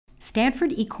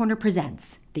Stanford eCorner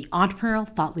presents the Entrepreneurial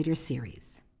Thought Leader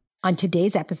Series. On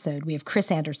today's episode, we have Chris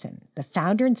Anderson, the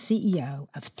founder and CEO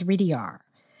of 3DR,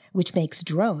 which makes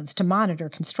drones to monitor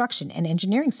construction and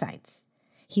engineering sites.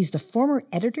 He's the former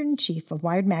editor-in-chief of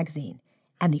Wired magazine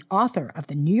and the author of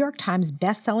the New York Times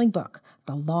best-selling book,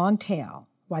 The Long Tail,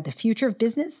 Why the Future of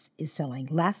Business is Selling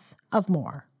Less of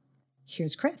More.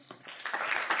 Here's Chris.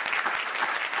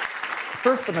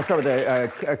 First, I'm going to start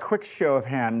with a quick show of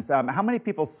hands. How many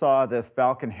people saw the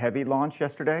Falcon Heavy launch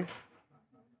yesterday?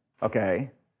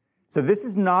 Okay. So this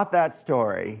is not that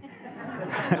story.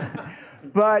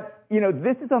 But,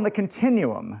 this is on the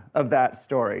continuum of that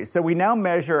story. So we now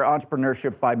measure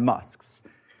entrepreneurship by Musks.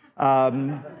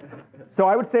 So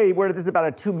I would say this is about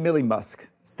a 2 milli Musk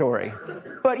story.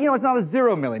 But, it's not a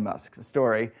 0 milli Musk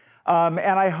story. And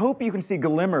I hope you can see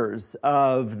glimmers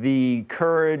of the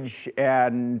courage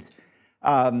and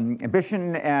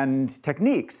ambition and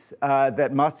techniques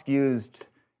that Musk used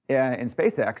in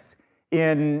SpaceX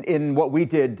in what we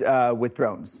did with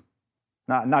drones,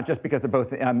 not just because they're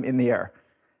both in the air.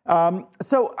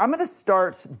 So I'm going to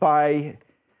start by,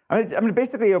 I'm going to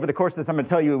basically, over the course of this, I'm going to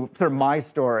tell you sort of my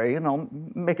story, and I'll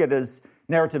make it as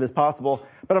narrative as possible.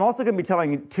 But I'm also going to be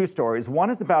telling two stories. One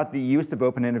is about the use of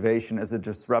open innovation as a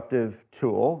disruptive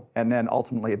tool, and then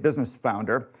ultimately a business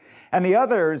founder. And the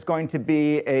other is going to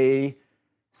be a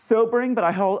sobering, but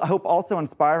I hope also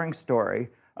inspiring story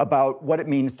about what it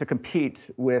means to compete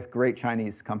with great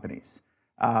Chinese companies.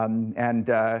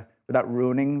 Without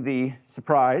ruining the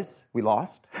surprise, we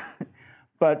lost,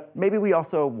 but maybe we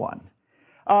also won.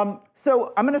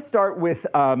 So I'm going to start with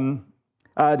the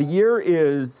year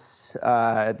is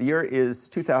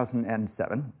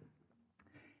 2007,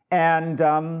 and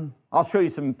I'll show you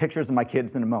some pictures of my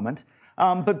kids in a moment.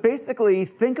 But basically,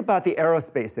 think about the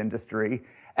aerospace industry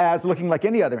as looking like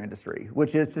any other industry,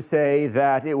 which is to say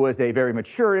that it was a very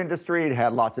mature industry. It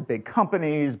had lots of big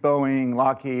companies, Boeing,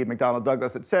 Lockheed, McDonnell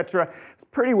Douglas, et cetera. It's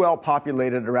pretty well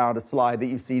populated around a slide that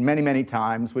you've seen many, many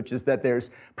times, which is that there's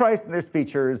price and there's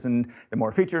features, and the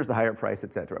more features, the higher price,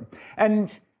 et cetera.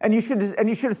 And you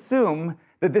should assume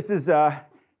that this is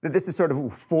sort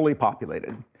of fully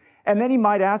populated. And then you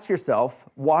might ask yourself,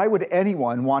 why would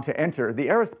anyone want to enter the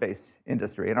aerospace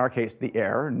industry? In our case, the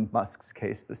air, in Musk's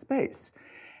case, the space.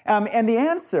 And the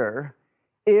answer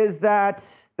is that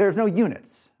there's no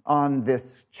units on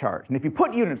this chart. And if you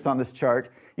put units on this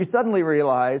chart, you suddenly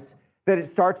realize that it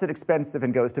starts at expensive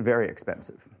and goes to very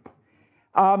expensive.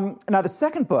 Now, the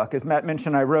second book, as Matt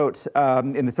mentioned, I wrote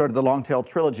in the sort of the Long Tail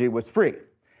trilogy, was free.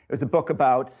 It was a book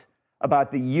about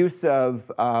the use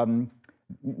of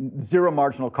zero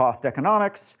marginal cost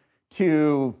economics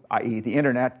to, i.e., the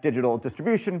internet, digital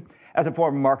distribution, as a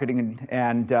form of marketing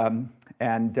and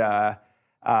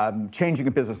changing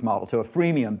a business model to a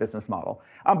freemium business model.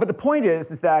 But the point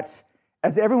is that,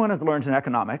 as everyone has learned in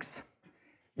economics,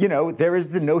 there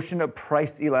is the notion of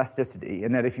price elasticity,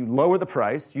 and that if you lower the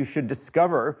price, you should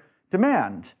discover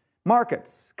demand,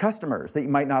 markets, customers that you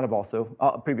might not have also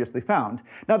previously found.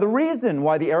 Now, the reason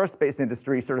why the aerospace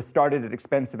industry sort of started at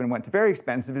expensive and went to very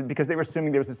expensive is because they were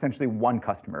assuming there was essentially one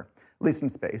customer, at least in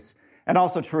space, and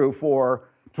also true for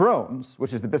drones,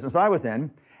 which is the business I was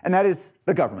in, and that is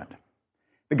the government.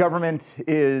 The government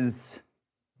is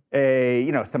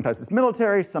sometimes it's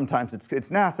military, sometimes it's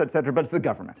NASA, et cetera, but it's the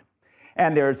government.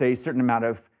 And there's a certain amount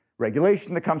of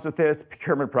regulation that comes with this,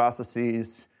 procurement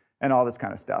processes, and all this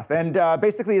kind of stuff. And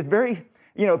basically it's very,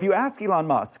 if you ask Elon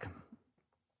Musk,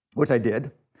 which I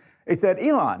did, he said,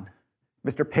 Elon,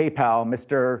 Mr. PayPal,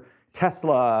 Mr.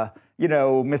 Tesla,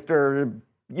 Mr.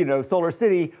 Solar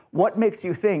City, what makes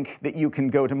you think that you can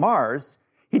go to Mars?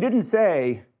 He didn't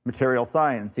say material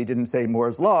science. He didn't say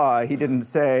Moore's Law. He didn't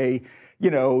say,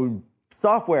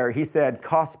 software. He said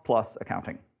cost plus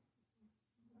accounting.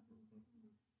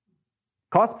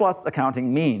 Cost plus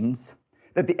accounting means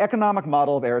that the economic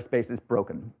model of aerospace is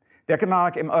broken. The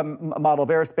economic model of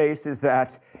aerospace is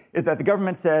that the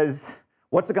government says,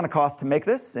 what's it going to cost to make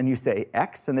this? And you say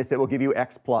X, and they say, we'll give you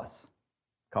X plus,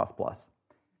 cost plus.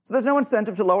 So there's no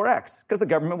incentive to lower X, because the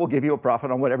government will give you a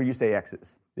profit on whatever you say X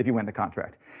is, if you win the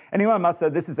contract. And Elon Musk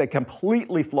said this is a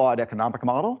completely flawed economic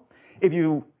model.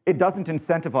 It doesn't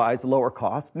incentivize lower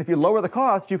cost, and if you lower the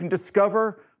cost, you can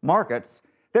discover markets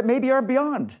that maybe are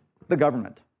beyond the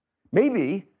government.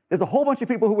 Maybe there's a whole bunch of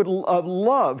people who would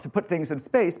love to put things in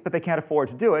space, but they can't afford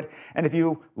to do it. And if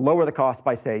you lower the cost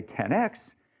by, say,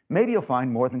 10x, maybe you'll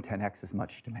find more than 10x as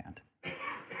much demand.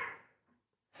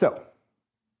 So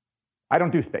I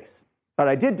don't do space, but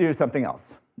I did do something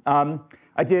else. I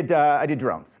did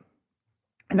drones.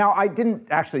 Now, I didn't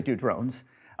actually do drones.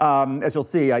 As you'll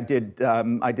see, I did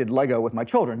Lego with my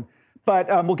children. But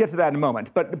we'll get to that in a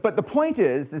moment. But the point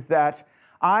is that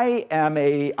I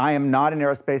am not an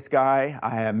aerospace guy.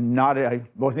 I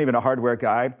wasn't even a hardware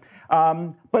guy.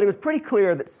 But it was pretty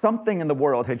clear that something in the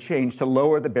world had changed to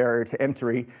lower the barrier to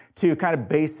entry to kind of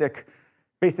basic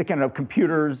kind of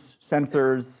computers,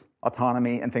 sensors,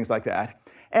 autonomy, and things like that.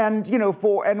 And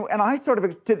and I sort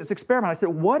of did this experiment. I said,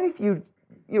 what if you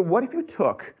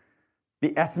took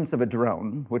the essence of a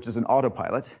drone, which is an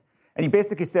autopilot, and you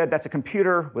basically said that's a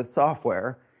computer with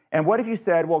software. And what if you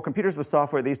said, well, computers with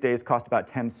software these days cost about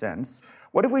 10 cents.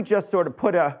 What if we just sort of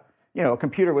put a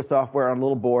computer with software on a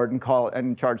little board and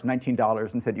charge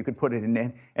 $19 and said you could put it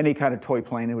in any kind of toy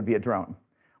plane, it would be a drone?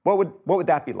 What would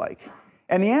that be like?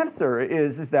 And the answer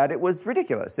is that it was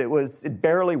ridiculous. It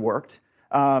barely worked.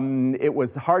 It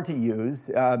was hard to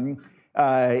use.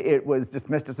 It was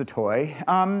dismissed as a toy.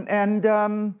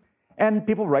 And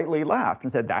people rightly laughed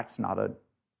and said, that's not a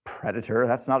Predator,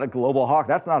 that's not a Global Hawk,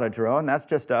 that's not a drone, that's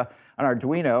just an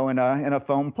Arduino in a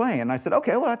foam plane. And I said,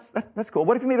 okay, well, that's cool.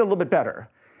 What if you made it a little bit better?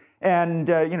 And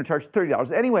charged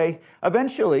 $30. Anyway,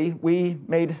 eventually we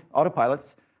made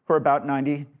autopilots for about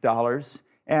 $90.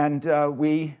 And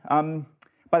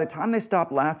by the time they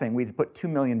stopped laughing, we'd put 2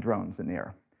 million drones in the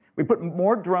air. We put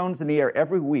more drones in the air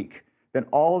every week than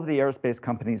all of the aerospace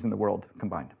companies in the world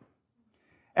combined.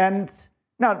 And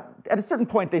now, at a certain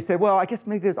point, they said, well, I guess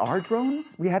maybe those are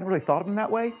drones. We hadn't really thought of them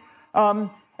that way. And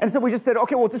so we just said,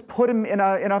 okay, we'll just put them in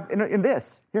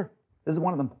this. Here, this is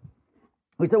one of them.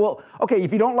 We said, well, okay,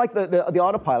 if you don't like the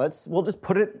autopilots, we'll just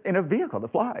put it in a vehicle that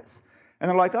flies. And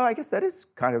they're like, oh, I guess that is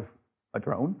kind of a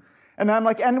drone. And I'm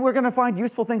like, and we're going to find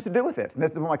useful things to do with it. And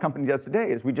this is what my company does today,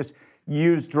 is we just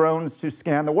use drones to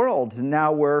scan the world. And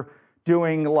now we're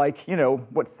doing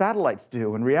what satellites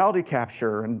do, and reality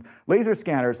capture, and laser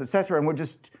scanners, et cetera. And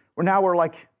we're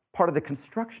like part of the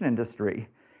construction industry.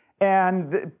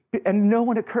 And it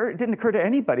didn't occur to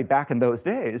anybody back in those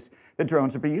days that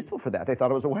drones would be useful for that. They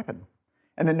thought it was a weapon.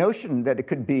 And the notion that it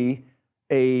could be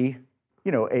a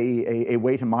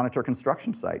way to monitor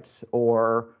construction sites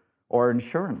or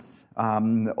insurance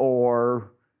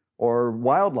or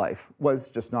wildlife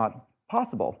was just not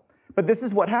possible. But this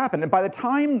is what happened. And by the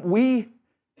time we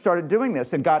started doing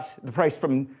this and got the price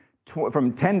from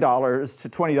 $10 to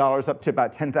 $20 up to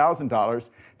about $10,000,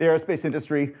 the aerospace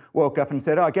industry woke up and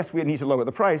said, oh, I guess we need to lower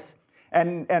the price.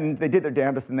 And they did their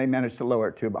damnedest, and they managed to lower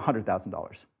it to about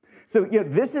 $100,000. So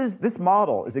this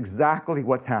model is exactly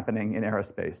what's happening in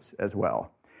aerospace as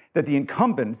well. That the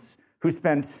incumbents who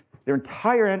spent their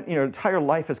entire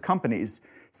life as companies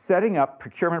setting up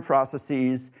procurement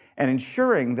processes and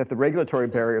ensuring that the regulatory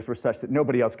barriers were such that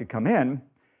nobody else could come in,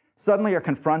 suddenly are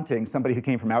confronting somebody who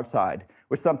came from outside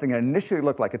with something that initially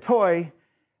looked like a toy,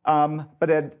 but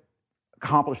had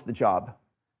accomplished the job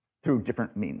through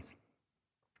different means.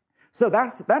 So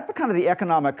that's the kind of the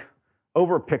economic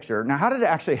over picture. Now, how did it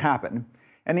actually happen?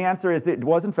 And the answer is it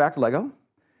was, in fact, Lego.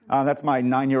 That's my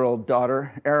 9-year-old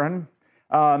daughter, Erin.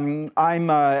 At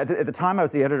the time, I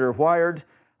was the editor of Wired.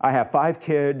 I have 5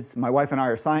 kids. My wife and I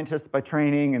are scientists by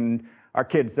training, and our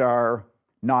kids are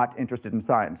not interested in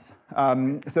science.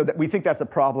 So that we think that's a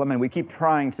problem, and we keep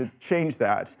trying to change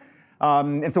that.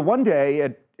 And so one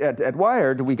day at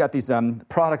Wired, we got these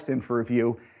products in for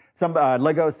review.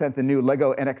 Lego sent the new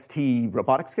Lego NXT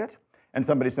robotics kit, and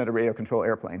somebody sent a radio control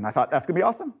airplane. And I thought, that's going to be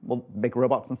awesome. We'll make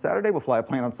robots on Saturday. We'll fly a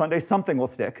plane on Sunday. Something will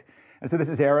stick. And so this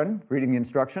is Aaron reading the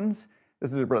instructions.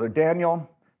 This is her brother Daniel,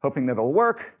 hoping that it'll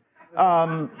work.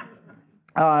 The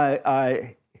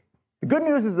good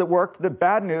news is it worked. The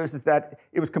bad news is that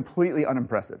it was completely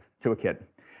unimpressive to a kid.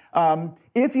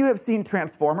 If you have seen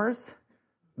Transformers,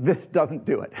 this doesn't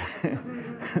do it.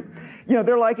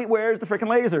 They're like, where's the freaking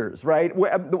lasers, right?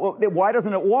 Why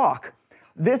doesn't it walk?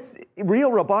 This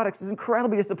real robotics is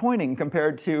incredibly disappointing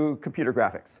compared to computer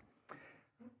graphics.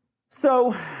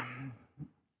 So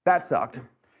that sucked.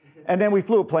 And then we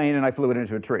flew a plane, and I flew it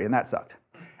into a tree, and that sucked.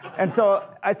 And so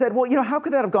I said, well, how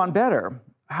could that have gone better?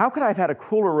 How could I have had a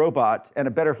cooler robot and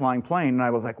a better flying plane? And I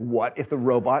was like, what if the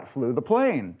robot flew the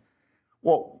plane?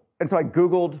 Well, and so I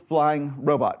Googled flying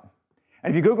robot.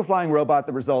 And if you Google flying robot,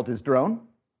 the result is drone. And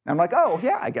I'm like, oh,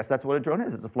 yeah, I guess that's what a drone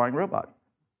is. It's a flying robot.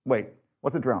 Wait,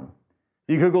 what's a drone?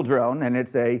 You Google drone, and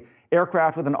it's a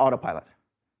aircraft with an autopilot.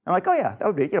 I'm like, oh, yeah, that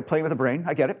would be a plane with a brain.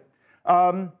 I get it.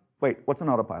 Wait, what's an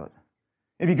autopilot?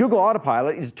 If you Google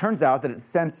autopilot, it just turns out that it's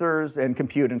sensors and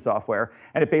compute and software,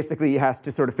 and it basically has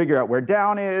to sort of figure out where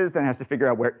down is, then it has to figure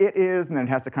out where it is, and then it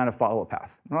has to kind of follow a path.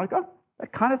 And I'm like, oh,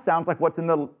 that kind of sounds like what's in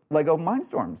the Lego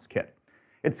Mindstorms kit.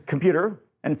 It's computer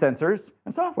and sensors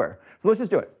and software. So let's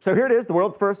just do it. So here it is, the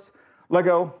world's first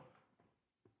Lego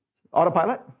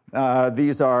autopilot.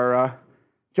 These are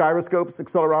gyroscopes,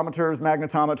 accelerometers,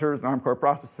 magnetometers, and ARM core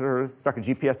processors, stuck a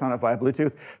GPS on it via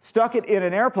Bluetooth, stuck it in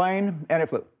an airplane, and it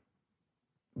flew.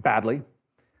 Badly.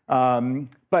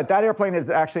 But that airplane is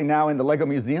actually now in the Lego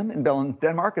Museum in Berlin,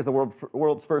 Denmark, as the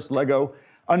world's first Lego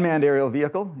unmanned aerial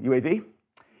vehicle, UAV.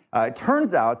 It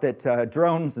turns out that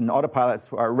drones and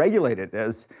autopilots are regulated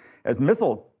as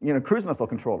cruise missile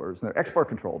controllers, and they're export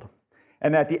controlled.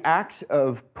 And that the act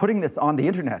of putting this on the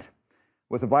internet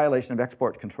was a violation of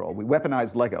export control. We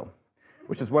weaponized Lego,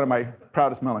 which is one of my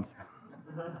proudest moments.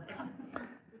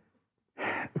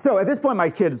 So at this point, my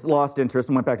kids lost interest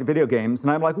and went back to video games,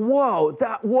 and I'm like, whoa,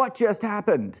 what just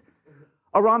happened?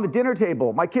 Around the dinner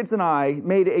table, my kids and I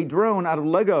made a drone out of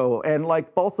Lego and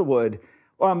like balsa wood.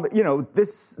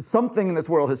 Something in this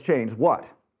world has changed.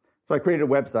 What? So I created a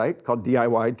website called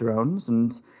DIY Drones,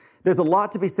 and there's a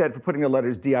lot to be said for putting the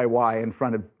letters DIY in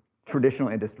front of traditional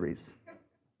industries.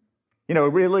 It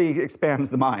really expands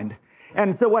the mind.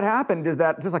 And so what happened is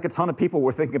that just like a ton of people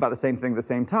were thinking about the same thing at the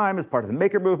same time as part of the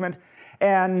maker movement,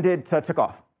 and it took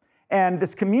off. And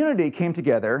this community came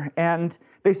together, and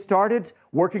they started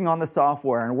working on the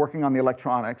software and working on the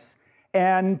electronics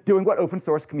and doing what open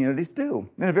source communities do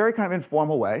in a very kind of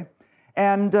informal way.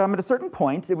 And at a certain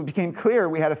point, it became clear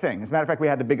we had a thing. As a matter of fact, we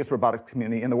had the biggest robotics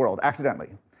community in the world, accidentally.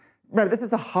 Remember, this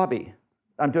is a hobby.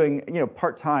 I'm doing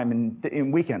part-time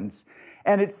in weekends.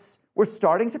 And we're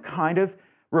starting to kind of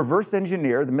reverse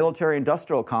engineer the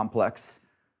military-industrial complex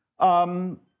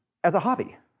as a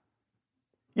hobby.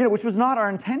 Which was not our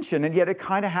intention, and yet it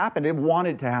kind of happened. It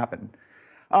wanted to happen.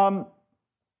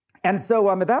 And so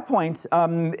at that point,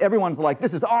 everyone's like,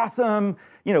 this is awesome,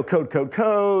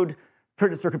 code,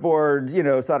 printed circuit board,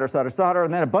 solder.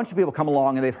 And then a bunch of people come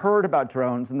along, and they've heard about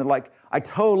drones, and they're like, I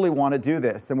totally want to do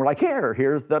this. And we're like,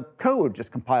 here's the code.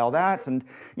 Just compile that and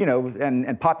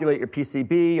populate your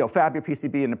PCB, fab your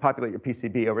PCB, and populate your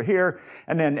PCB over here.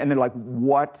 And then they're like,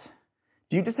 what?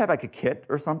 Do you just have like a kit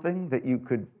or something that you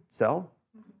could sell?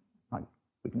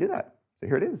 We can do that. So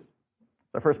here it is.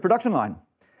 It's our first production line.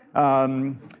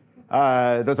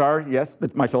 Those are, yes,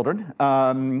 my children.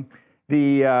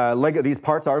 These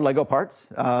parts are Lego parts.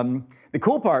 The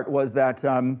cool part was that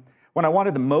when I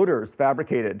wanted the motors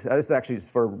fabricated, this actually is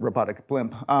for robotic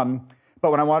blimp, but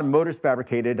when I wanted motors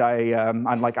fabricated,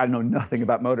 I'm like, I know nothing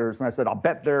about motors. And I said, I'll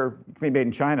bet they're made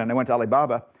in China. And I went to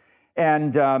Alibaba.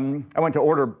 And I went to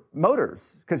order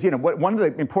motors. Because one of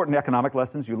the important economic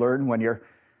lessons you learn when you're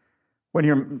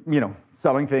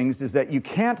selling things is that you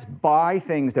can't buy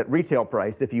things at retail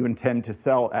price if you intend to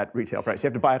sell at retail price. You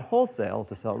have to buy it wholesale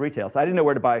to sell retail. So I didn't know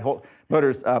where to buy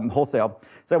motors wholesale.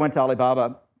 So I went to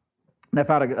Alibaba, and I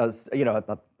found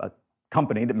a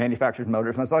company that manufactures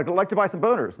motors. And I said, I'd like to buy some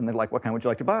motors. And they're like, what kind would you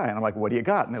like to buy? And I'm like, what do you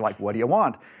got? And they're like, what do you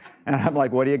want? And I'm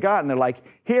like, what do you got? And they're like,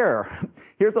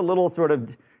 here's a little sort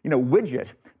of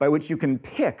widget by which you can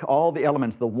pick all the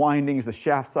elements, the windings, the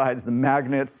shaft sides, the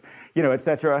magnets, et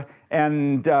cetera.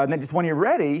 And then just when you're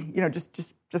ready,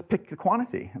 just pick the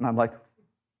quantity. And I'm like,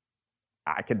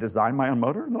 I could design my own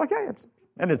motor? And they're like, yeah,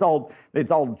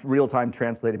 it's all real-time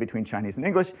translated between Chinese and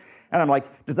English. And I'm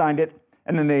like, designed it.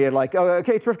 And then they're like, oh,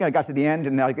 okay, terrific. And I got to the end,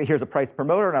 and like, here's a price per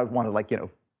motor. And I wanted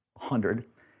 100.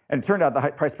 And it turned out the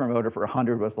price per motor for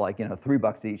 100 was like,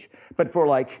 $3 each. But for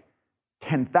like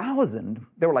 10,000,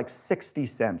 they were like 60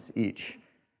 cents each.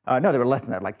 No, they were less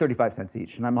than that, like 35 cents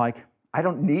each. And I'm like, I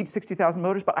don't need 60,000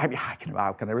 motors, but how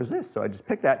can I resist? So I just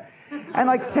picked that. And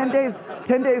like 10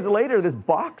 days later, this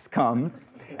box comes,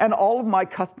 and all of my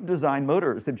custom designed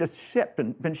motors have just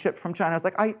been shipped from China. I was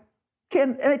like, and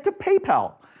it took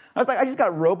PayPal. I was like, I just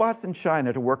got robots in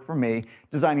China to work for me,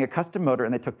 designing a custom motor,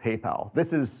 and they took PayPal.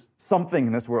 This is something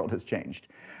in this world has changed.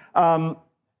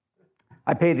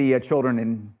 I pay the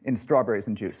children in strawberries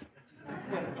and juice.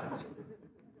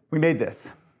 We made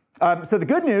this. So the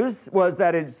good news was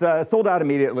that it's sold out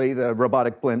immediately, the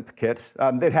robotic blimp kit.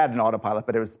 It had an autopilot,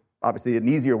 but it was obviously an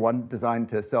easier one designed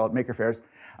to sell at maker fairs.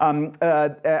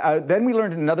 Then we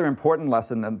learned another important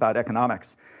lesson about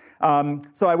economics.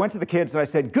 So I went to the kids and I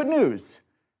said, good news.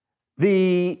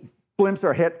 The blimps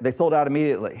are hit. They sold out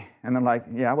immediately. And they're like,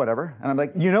 yeah, whatever. And I'm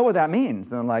like, you know what that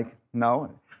means? And I'm like, no,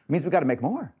 it means we've got to make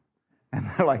more. And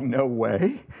they're like, no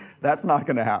way. That's not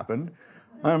going to happen.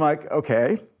 And I'm like,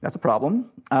 okay, that's a problem.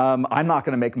 I'm not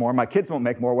going to make more. My kids won't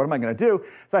make more. What am I going to do?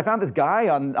 So I found this guy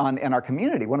in our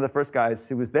community, one of the first guys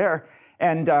who was there.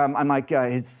 And I'm like,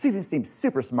 he seemed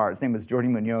super smart. His name was Jordi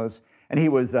Munoz. And he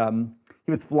was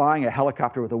flying a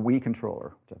helicopter with a Wii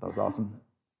controller, which I thought was awesome.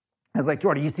 I was like,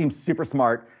 Jordi, you seem super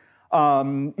smart.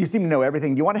 You seem to know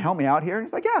everything. Do you want to help me out here? And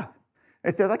he's like, yeah. And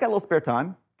he says, I got a little spare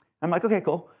time. I'm like, okay,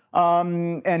 cool.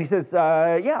 And he says,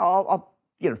 yeah, I'll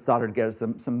solder together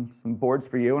some boards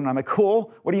for you. And I'm like,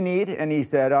 cool, what do you need? And he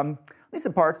said, I need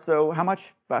some parts, so how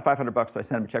much? About $500. So I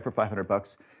sent him a check for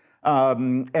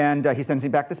 $500. And he sends me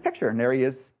back this picture, and there he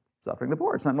is soldering the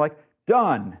boards. And I'm like,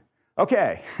 done.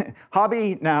 Okay,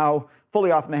 hobby now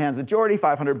fully off in the hands of Jordy,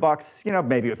 $500.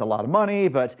 Maybe it was a lot of money,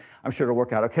 but I'm sure it'll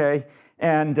work out okay.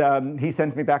 And he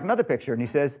sends me back another picture, and he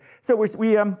says, so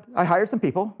I hired some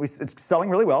people. It's selling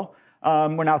really well.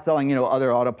 We're now selling, other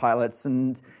autopilots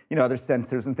and, other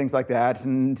sensors and things like that.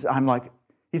 And I'm like,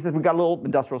 he says, we've got a little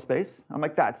industrial space. I'm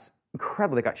like, that's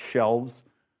incredible. They got shelves.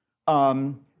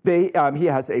 He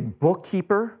has a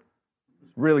bookkeeper.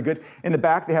 It's really good. In the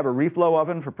back, they have a reflow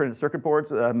oven for printed circuit boards.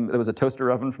 There was a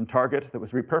toaster oven from Target that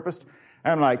was repurposed.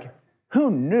 And I'm like,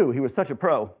 who knew he was such a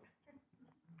pro?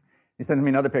 He sends me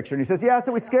another picture, and he says, yeah,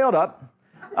 so we scaled up.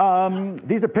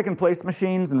 These are pick-and-place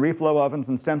machines and reflow ovens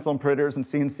and stencil printers and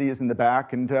CNCs in the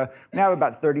back. And now we have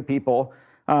about 30 people.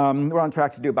 We're on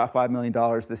track to do about $5 million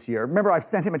this year. Remember, I've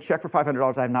sent him a check for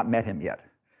 $500. I have not met him yet.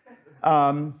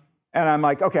 And I'm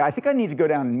like, okay, I think I need to go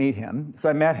down and meet him. So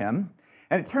I met him.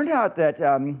 And it turned out that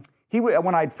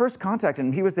when I first contacted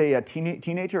him, he was a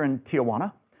teenager in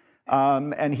Tijuana.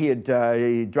 And he had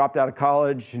dropped out of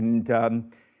college, and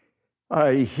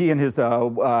he and his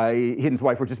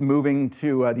wife were just moving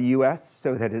to the U.S.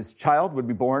 so that his child would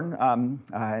be born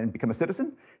and become a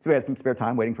citizen. So he had some spare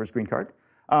time waiting for his green card.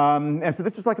 And so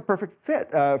this was like a perfect fit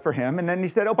for him. And then he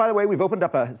said, oh, by the way, we've opened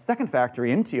up a second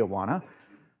factory in Tijuana.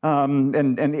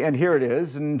 And here it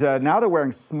is. And now they're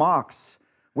wearing smocks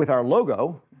with our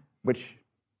logo, which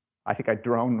I think I'd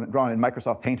drawn in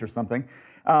Microsoft Paint or something.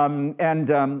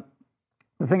 The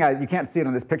thing you can't see it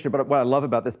on this picture, but what I love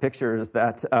about this picture is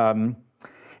that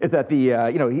at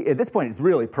this point he's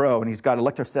really pro, and he's got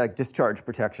electrostatic discharge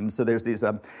protection. So there's these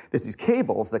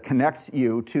cables that connect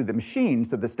you to the machine,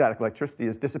 so the static electricity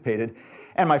is dissipated.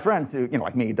 And my friends who,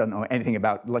 like me, don't know anything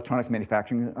about electronics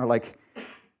manufacturing, are like,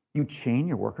 you chain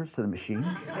your workers to the machine?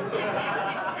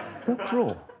 So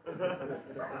cruel.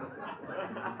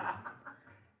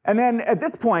 And then at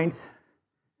this point,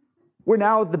 we're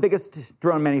now the biggest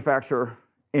drone manufacturer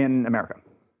in America.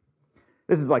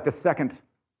 This is like the second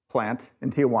plant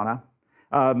in Tijuana.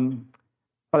 By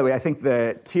the way, I think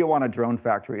the Tijuana Drone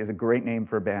Factory is a great name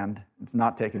for a band. It's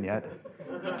not taken yet.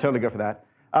 Should totally go for that.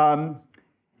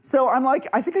 So I'm like,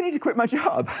 I think I need to quit my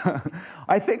job.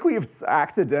 I think we've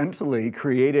accidentally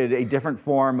created a different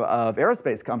form of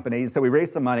aerospace company. So we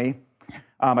raised some money.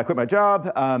 I quit my job,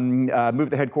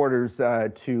 moved the headquarters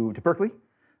to Berkeley,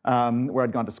 where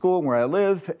I'd gone to school and where I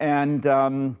live, and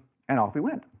off we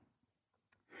went.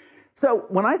 So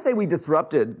when I say we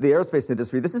disrupted the aerospace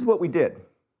industry, this is what we did.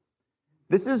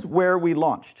 This is where we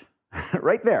launched,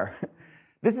 right there.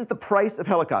 This is the price of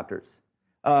helicopters,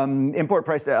 import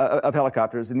price of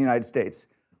helicopters in the United States.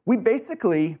 We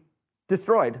basically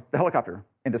destroyed the helicopter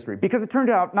industry because it turned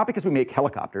out, not because we make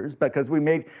helicopters, but because we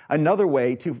made another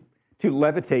way to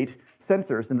levitate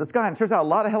sensors in the sky. And it turns out a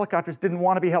lot of helicopters didn't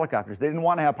want to be helicopters. They didn't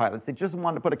want to have pilots. They just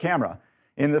wanted to put a camera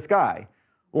in the sky,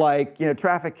 like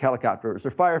traffic helicopters or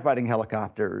firefighting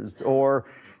helicopters or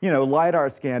LiDAR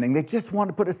scanning. They just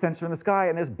wanted to put a sensor in the sky,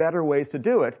 and there's better ways to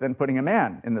do it than putting a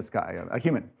man in the sky, a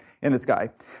human in the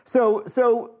sky. So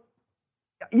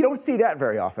you don't see that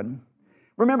very often.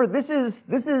 Remember, this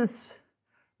is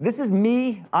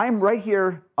me. I'm right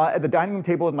here at the dining room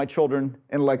table with my children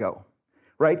in Lego.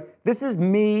 Right? This is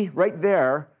me right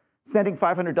there sending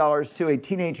 $500 to a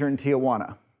teenager in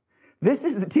Tijuana. This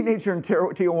is the teenager in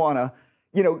Tijuana,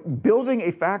 building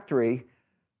a factory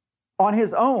on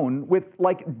his own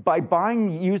by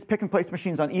buying used pick-and-place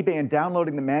machines on eBay and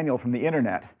downloading the manual from the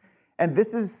internet. And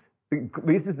this is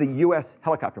the U.S.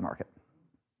 helicopter market.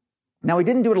 Now, we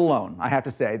didn't do it alone, I have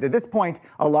to say. At this point,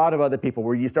 a lot of other people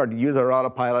where you started to use our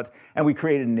autopilot, and we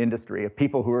created an industry of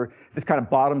people who are this kind of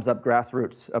bottoms-up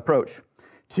grassroots approach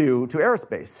to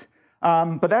aerospace.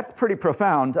 But that's pretty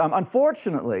profound.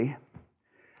 Unfortunately,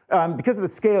 because of the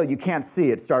scale, you can't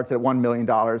see it starts at $1 million,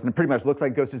 and it pretty much looks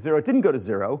like it goes to zero. It didn't go to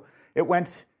zero. It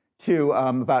went to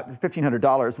about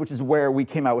 $1,500, which is where we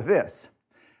came out with this.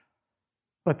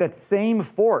 But that same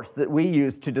force that we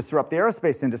used to disrupt the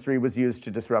aerospace industry was used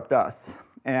to disrupt us.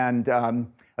 And a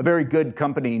very good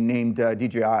company named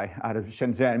DJI out of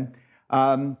Shenzhen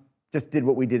just did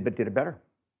what we did, but did it better.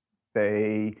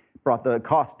 They brought the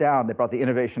cost down. They brought the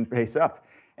innovation pace up.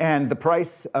 And the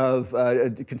price of a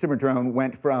consumer drone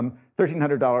went from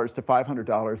 $1,300 to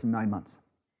 $500 in 9 months,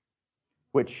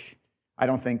 which I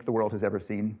don't think the world has ever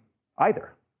seen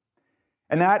either.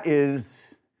 And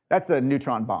that's the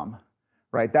neutron bomb.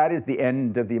 right? That is the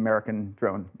end of the American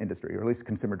drone industry, or at least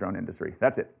consumer drone industry.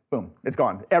 That's it. Boom. It's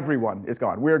gone. Everyone is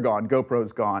gone. We're gone.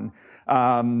 GoPro's gone.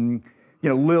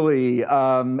 Lily,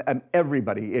 and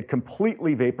everybody. It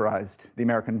completely vaporized the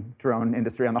American drone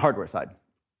industry on the hardware side.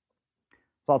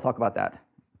 So I'll talk about that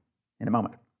in a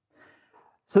moment.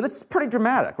 So this is pretty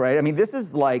dramatic, right? I mean, this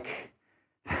is like,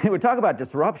 we talk about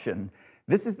disruption.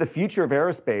 This is the future of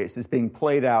aerospace is being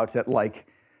played out at light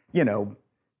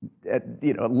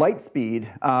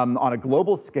speed on a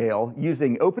global scale,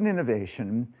 using open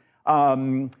innovation,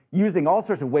 using all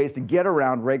sorts of ways to get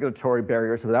around regulatory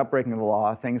barriers without breaking the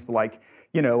law. Things like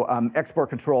export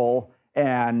control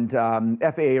and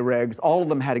FAA regs. All of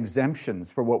them had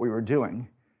exemptions for what we were doing.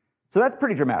 So that's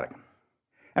pretty dramatic.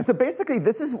 And so basically,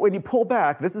 this is when you pull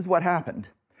back. This is what happened.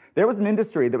 There was an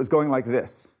industry that was going like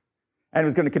this, and it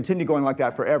was going to continue going like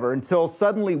that forever until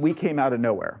suddenly we came out of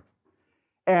nowhere.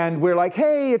 And we're like,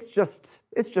 hey, it's just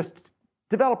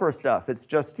developer stuff. It's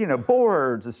just,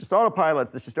 boards. It's just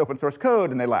autopilots. It's just open source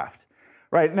code. And they laughed,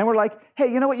 right? And then we're like,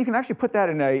 hey, you know what? You can actually put that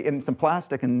in some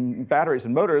plastic and batteries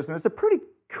and motors, and it's a pretty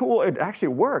cool. It actually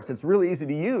works. It's really easy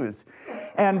to use.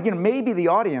 And maybe the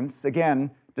audience,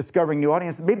 again, discovering new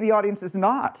audiences. Maybe the audience is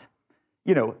not,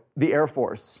 the Air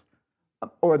Force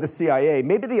or the CIA.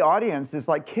 Maybe the audience is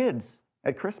like kids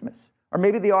at Christmas, or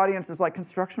maybe the audience is like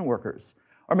construction workers.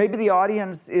 Or maybe the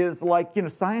audience is like,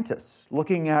 scientists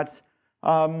looking at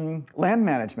land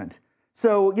management.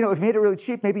 So, if you made it really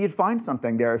cheap, maybe you'd find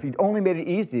something there if you'd only made it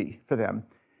easy for them.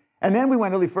 And then we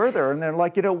went really further, and they're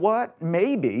like, you know what?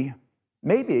 Maybe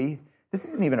this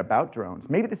isn't even about drones.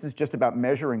 Maybe this is just about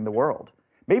measuring the world.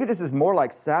 Maybe this is more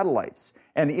like satellites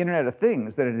and the Internet of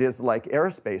Things than it is like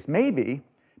aerospace. Maybe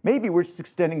we're just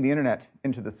extending the internet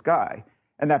into the sky,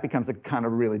 and that becomes a kind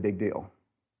of really big deal.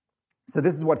 So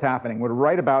this is what's happening. We're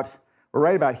right about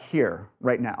here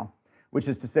right now, which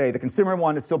is to say the consumer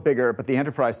one is still bigger, but the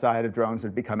enterprise side of drones are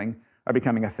becoming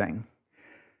a thing.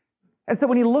 And so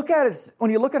when you look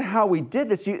at how we did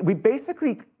this, we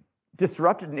basically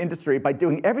disrupted an industry by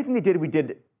doing everything they did. We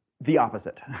did the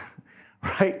opposite,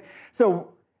 right?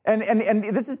 So and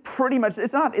this is pretty much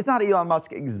it's not Elon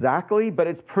Musk exactly, but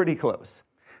it's pretty close.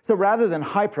 So rather than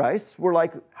high price, we're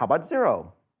like, how about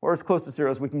zero, or as close to zero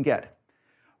as we can get?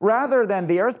 Rather than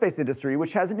the aerospace industry,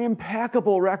 which has an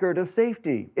impeccable record of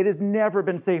safety. It has never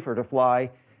been safer to fly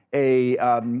in a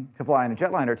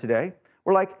jetliner today.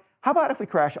 We're like, how about if we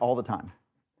crash all the time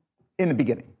in the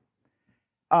beginning?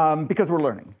 Because we're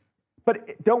learning.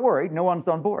 But don't worry, no one's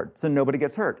on board, so nobody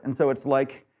gets hurt. And so it's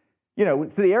like, so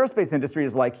the aerospace industry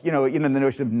is like, the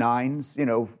notion of nines,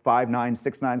 5 nines,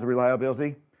 6 nines of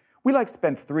reliability. We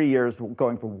spent 3 years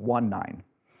going for 1 9.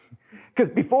 Because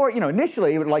before,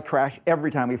 initially it would crash every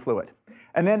time we flew it.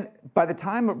 And then by the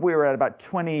time we were at about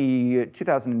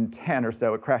 2010 or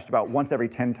so, it crashed about once every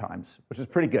 10 times, which is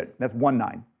pretty good. That's 1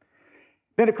 9.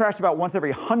 Then it crashed about once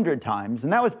every 100 times,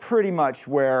 and that was pretty much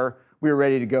where we were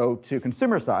ready to go to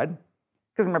consumer side.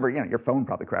 Because remember, your phone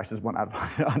probably crashes 1 out of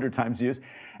 100 times used.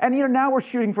 And now we're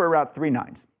shooting for around 3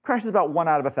 9s. Crashes about 1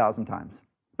 out of 1,000 times.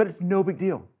 But it's no big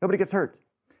deal. Nobody gets hurt.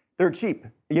 They're cheap.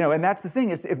 And that's the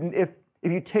thing is if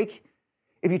you take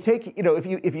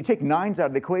nines out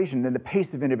of the equation, then the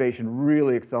pace of innovation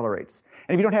really accelerates.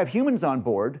 And if you don't have humans on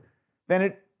board,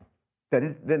 then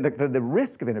the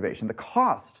risk of innovation, the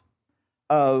cost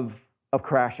of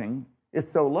crashing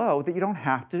is so low that you don't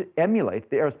have to emulate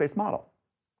the aerospace model.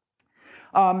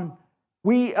 The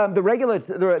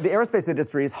aerospace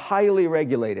industry is highly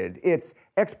regulated. It's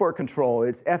export control,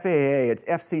 it's FAA, it's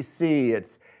FCC,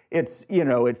 it's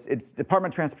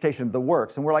Department of Transportation, the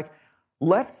works. And we're like,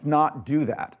 let's not do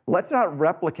that. Let's not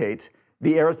replicate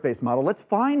the aerospace model. Let's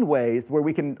find ways where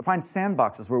we can find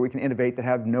sandboxes where we can innovate that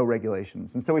have no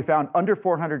regulations. And so we found under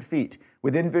 400 feet,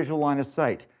 within visual line of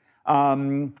sight,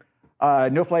 no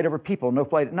flight over people, no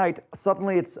flight at night.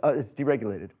 Suddenly it's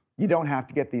deregulated. You don't have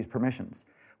to get these permissions.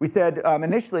 We said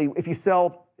initially, if you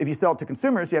sell to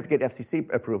consumers, you have to get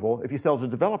FCC approval. If you sell to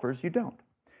developers, you don't.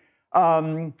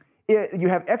 You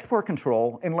have export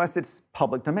control unless it's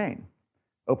public domain.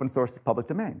 Open source is public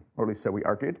domain, or at least so we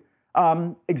argued,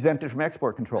 exempted from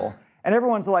export control. And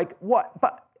everyone's like, what?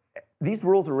 But these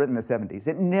rules were written in the 70s.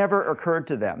 It never occurred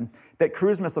to them that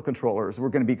cruise missile controllers were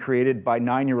going to be created by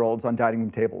 9-year-olds on dining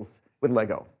room tables with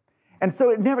Lego. And so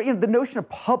it never, the notion of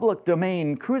public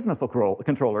domain cruise missile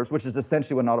controllers, which is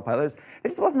essentially what an autopilot is, it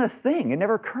just wasn't a thing. It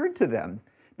never occurred to them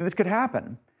that this could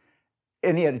happen.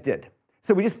 And yet it did.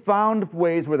 So we just found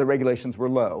ways where the regulations were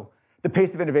low. The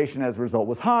pace of innovation as a result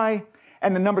was high,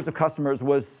 and the numbers of customers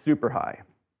was super high.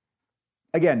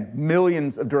 Again,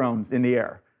 millions of drones in the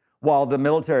air, while the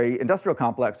military industrial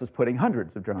complex was putting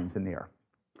hundreds of drones in the air.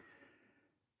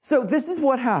 So this is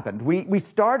what happened. We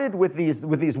started with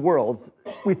these worlds.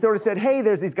 We sort of said, hey,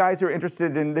 there's these guys who are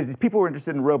interested in, there's these people who are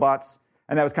interested in robots,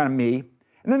 and that was kind of me.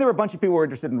 And then there were a bunch of people who were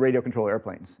interested in radio control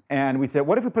airplanes. And we said,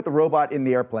 what if we put the robot in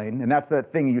the airplane? And that's that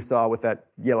thing you saw with that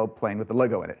yellow plane with the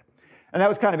logo in it. And that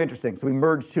was kind of interesting. So we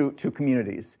merged two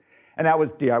communities. And that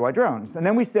was DIY drones. And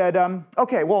then we said,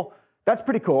 okay, well, that's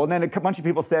pretty cool. And then a bunch of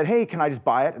people said, hey, can I just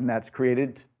buy it? And that's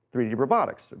created 3D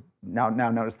Robotics, now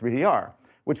known as 3DR,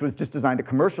 which was just designed to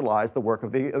commercialize the work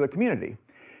of the community.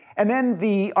 And then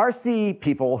the RC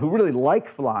people who really like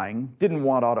flying didn't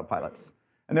want autopilots.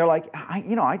 And they're like, I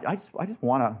just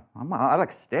want to, I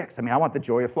like sticks. I mean, I want the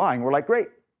joy of flying. We're like, great,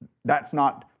 that's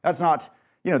not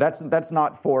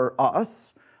for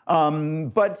us.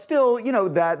 But still,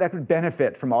 that could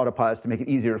benefit from autopilots to make it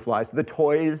easier to fly. So the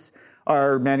toys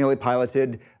are manually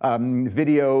piloted, taking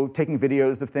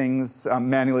videos of things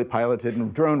manually piloted,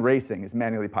 and drone racing is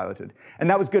manually piloted. And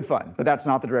that was good fun, but that's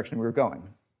not the direction we were going.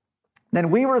 Then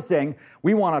we were saying,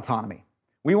 we want autonomy.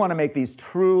 We want to make these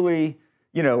truly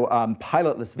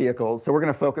pilotless vehicles. So we're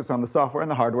going to focus on the software and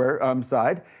the hardware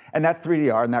side, and that's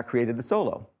 3DR, and that created the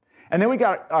Solo. And then we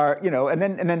got our, and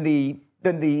then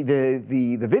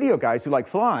the video guys who like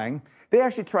flying, they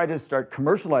actually tried to start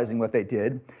commercializing what they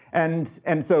did, and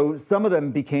so some of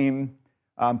them became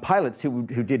pilots who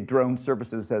did drone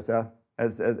services as a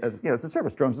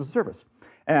service, drones as a service,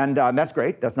 and that's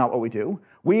great. That's not what we do.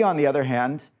 We, on the other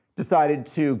hand, decided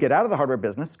to get out of the hardware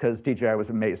business because DJI was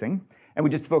amazing, and we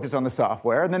just focus on the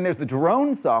software. And then there's the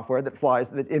drone software that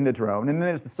flies in the drone, and then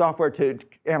there's the software to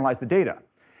analyze the data.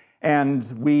 And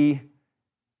we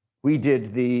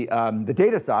did the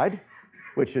data side,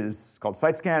 which is called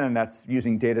SiteScan, and that's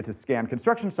using data to scan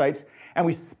construction sites. And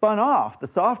we spun off the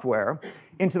software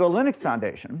into the Linux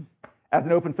Foundation as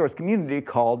an open source community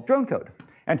called Drone Code.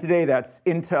 And today that's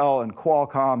Intel and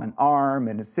Qualcomm and ARM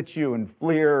and Situ and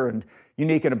FLIR and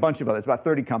Unique and a bunch of others, about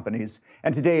 30 companies.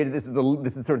 And today this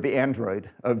is sort of the Android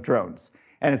of drones.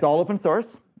 And it's all open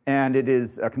source, and it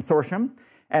is a consortium,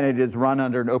 and it is run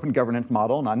under an open governance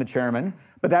model, and I'm the chairman.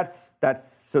 But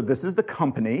so this is the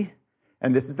company,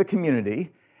 and this is the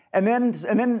community. And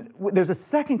then there's a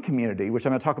second community, which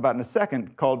I'm going to talk about in a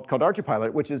second, called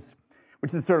Archipilot, which is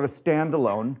sort of a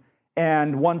standalone,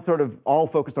 and one sort of all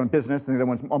focused on business, and the other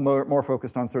one's more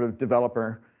focused on sort of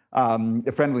developer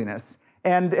friendliness.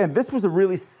 And this was a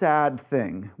really sad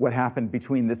thing, what happened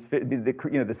between the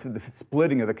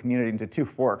splitting of the community into two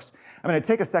forks. I'm going to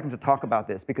take a second to talk about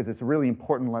this because it's a really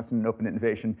important lesson in open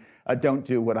innovation. Don't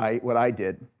do what I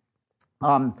did.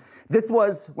 This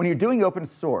was, when you're doing open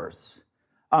source,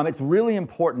 it's really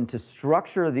important to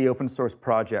structure the open source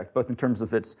project, both in terms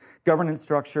of its governance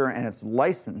structure and its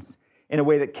license, in a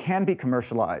way that can be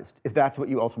commercialized, if that's what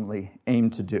you ultimately aim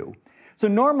to do. So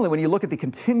normally, when you look at the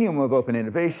continuum of open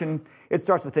innovation, it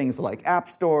starts with things like app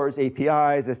stores,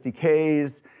 APIs,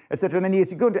 SDKs, et cetera. And then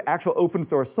as you go into actual open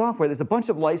source software, there's a bunch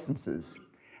of licenses.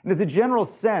 And there's a general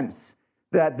sense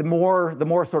that the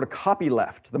more sort of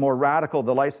copyleft, the more radical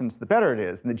the license, the better it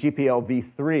is. And the GPL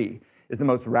v3 is the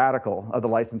most radical of the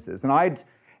licenses. And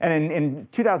in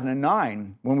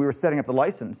 2009, when we were setting up the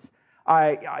license,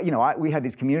 we had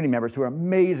these community members who are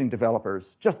amazing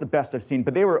developers, just the best I've seen,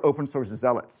 but they were open source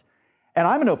zealots. And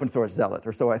I'm an open source zealot,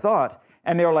 or so I thought.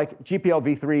 And they were like, GPL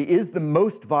v3 is the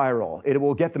most viral. It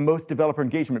will get the most developer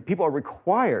engagement. People are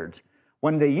required,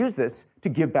 when they use this, to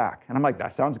give back. And I'm like,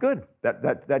 that sounds good.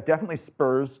 That definitely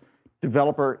spurs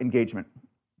developer engagement.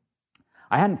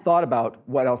 I hadn't thought about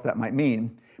what else that might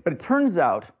mean. But it turns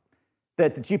out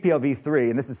that the GPL v3,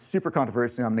 and this is super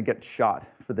controversial, I'm going to get shot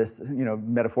for this,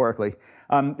 metaphorically.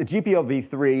 The GPL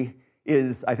v3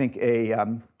 is, I think,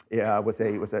 was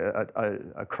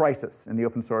a crisis in the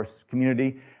open source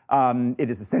community. It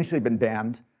has essentially been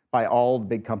banned by all the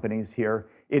big companies here.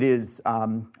 It is,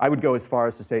 I would go as far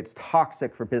as to say it's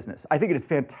toxic for business. I think it is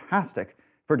fantastic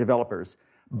for developers,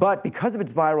 but because of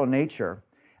its viral nature,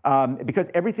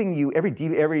 because every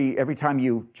time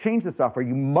you change the software,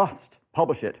 you must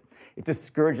publish it. It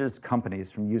discourages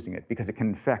companies from using it because it can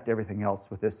infect everything else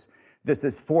with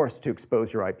this force to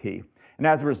expose your IP. And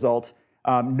as a result,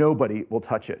 nobody will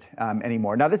touch it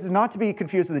anymore. Now, this is not to be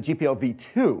confused with the GPL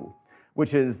v2,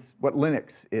 which is what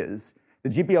Linux is. The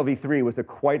GPL v3 was a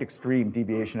quite extreme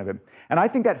deviation of it. And I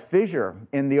think that fissure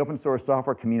in the open source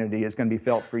software community is going to be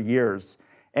felt for years.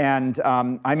 And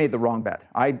I made the wrong bet.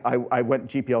 I went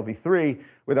GPL v3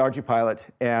 with Archipilot,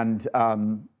 and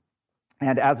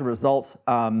as a result,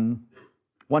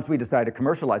 once we decided to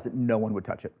commercialize it, no one would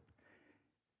touch it.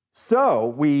 So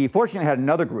we fortunately had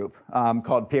another group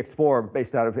called PX4,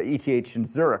 based out of ETH in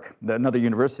Zurich, another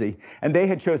university, and they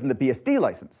had chosen the BSD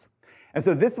license. And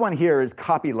so this one here is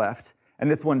copyleft,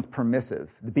 and this one's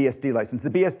permissive, the BSD license. The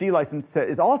BSD license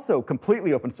is also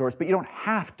completely open source, but you don't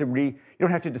have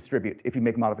to distribute if you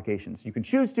make modifications. You can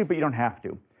choose to, but you don't have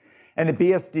to. And the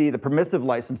BSD, the permissive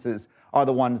licenses, are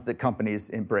the ones that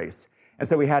companies embrace. And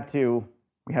so we had to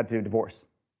divorce.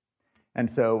 And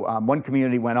so one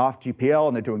community went off GPL,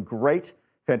 and they're doing great,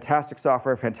 fantastic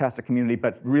software, fantastic community,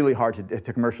 but really hard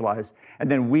to commercialize. And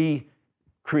then we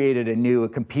created a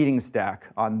competing stack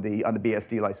on the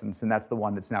BSD license, and that's the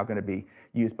one that's now going to be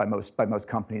used by most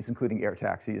companies, including air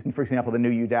taxis. And for example, the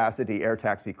new Udacity air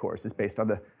taxi course is based on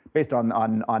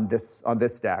this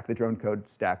stack, the drone code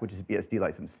stack, which is BSD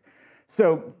licensed.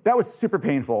 So that was super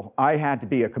painful. I had to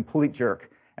be a complete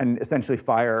jerk and essentially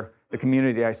fire the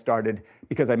community I started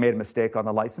because I made a mistake on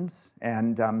the license.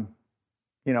 And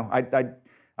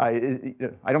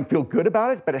I don't feel good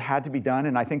about it, but it had to be done,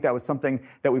 and I think that was something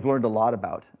that we've learned a lot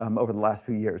about over the last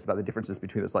few years, about the differences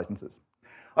between those licenses.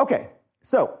 Okay,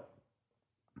 so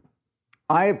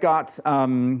I've got,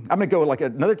 I'm going to go like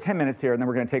another 10 minutes here, and then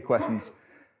we're going to take questions.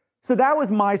 So that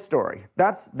was my story.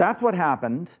 That's what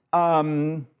happened.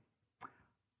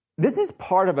 This is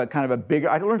part of a kind of a bigger,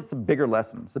 I learned some bigger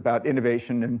lessons about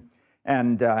innovation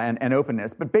and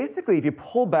openness, but basically if you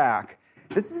pull back,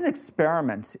 this is an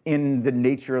experiment in the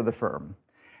nature of the firm.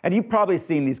 And you've probably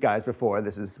seen these guys before.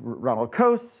 This is Ronald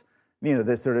Coase,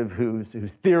 this sort of whose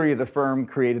theory of the firm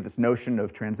created this notion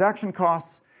of transaction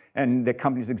costs, and that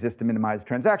companies exist to minimize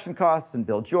transaction costs, and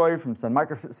Bill Joy from Sun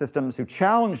Microsystems, who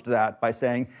challenged that by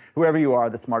saying, whoever you are,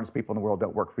 the smartest people in the world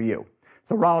don't work for you.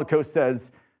 So Ronald Coase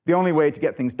says, the only way to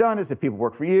get things done is if people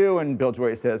work for you, and Bill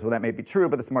Joy says, well, that may be true,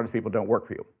 but the smartest people don't work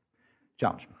for you.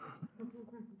 Challenge.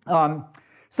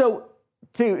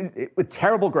 With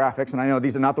terrible graphics, and I know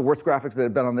these are not the worst graphics that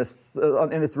have been on this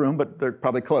in this room, but they're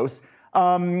probably close.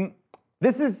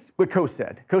 This is what Coase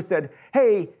said. Coase said,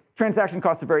 hey, transaction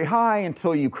costs are very high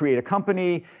until you create a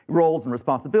company, roles and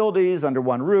responsibilities under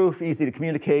one roof, easy to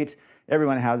communicate,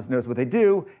 everyone knows what they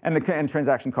do, and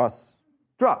transaction costs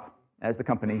drop as the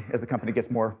company gets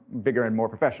bigger and more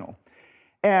professional.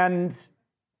 And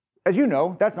as you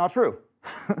know, that's not true.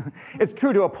 It's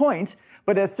true to a point,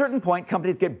 but at a certain point,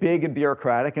 companies get big and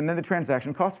bureaucratic, and then the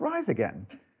transaction costs rise again.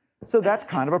 So that's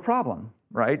kind of a problem,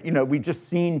 right? We've just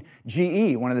seen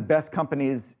GE, one of the best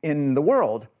companies in the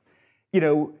world,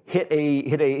 this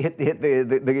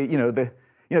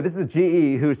is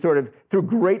GE who sort of through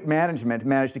great management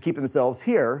managed to keep themselves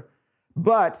here,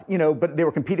 but they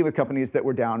were competing with companies that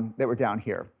were down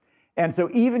here. And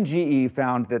so even GE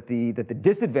found that the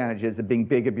disadvantages of being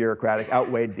big and bureaucratic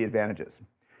outweighed the advantages.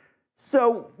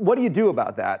 So what do you do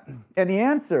about that? And the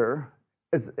answer,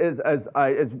 I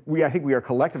think we are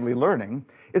collectively learning,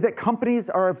 is that companies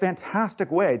are a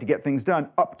fantastic way to get things done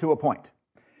up to a point.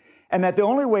 And that the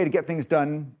only way to get things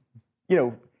done,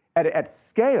 at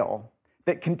scale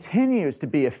that continues to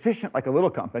be efficient like a little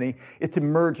company is to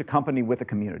merge a company with a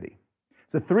community.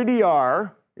 So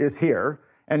 3DR is here,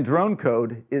 and drone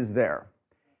code is there.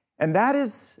 And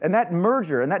that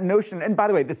merger and that notion, and by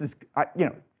the way, this is,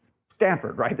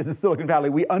 Stanford, right? This is Silicon Valley.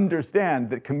 We understand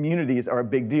that communities are a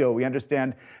big deal. We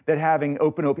understand that having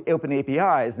open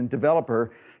APIs and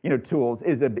developer, tools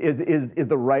is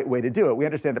the right way to do it. We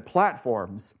understand that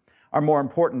platforms are more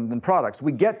important than products.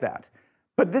 We get that.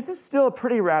 But this is still a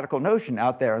pretty radical notion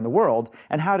out there in the world,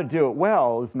 and how to do it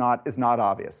well is not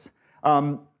obvious.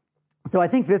 So I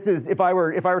think this is, if I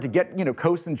were to get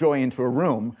Coase and Joy into a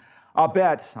room, I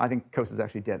think Coase is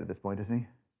actually dead at this point, isn't he?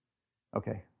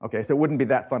 Okay, so it wouldn't be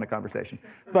that fun a conversation.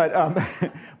 But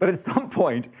at some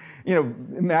point,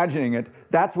 imagining it,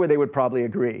 that's where they would probably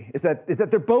agree, is that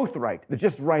they're both right. They're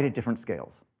just right at different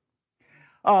scales.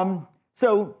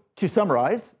 So to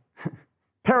summarize,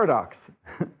 paradox.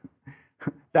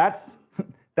 That's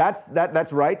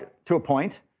right to a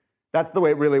point. That's the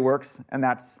way it really works, and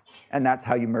that's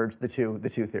how you merge the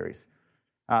two theories.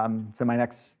 Nobel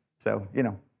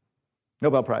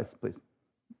Prize, please.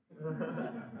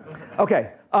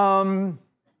 Okay,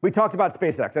 we talked about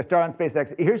SpaceX. I started on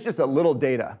SpaceX. Here's just a little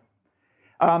data.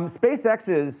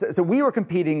 So we were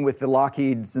competing with the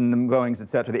Lockheeds and the Boeings, et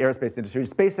cetera, the aerospace industry.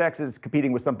 SpaceX is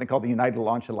competing with something called the United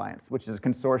Launch Alliance, which is a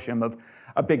consortium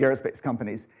of big aerospace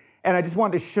companies. And I just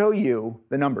wanted to show you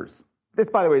the numbers. This,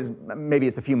 by the way, maybe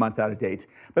it's a few months out of date.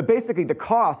 But basically the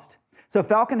cost, so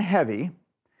Falcon Heavy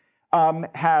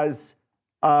has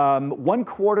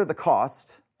 1/4 the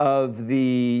cost of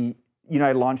the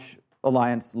United Launch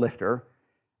Alliance lifter,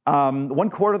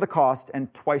 1/4 the cost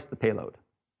and twice the payload.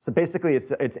 So basically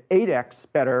it's 8x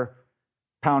better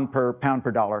pound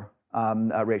per dollar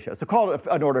ratio. So call it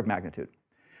an order of magnitude.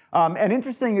 And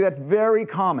interestingly, that's very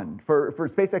common for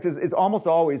SpaceX is almost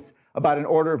always about an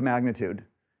order of magnitude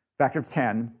factor of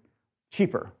 10,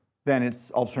 cheaper than its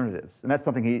alternatives. And that's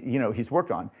something he's worked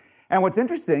on. And what's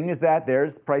interesting is that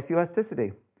there's price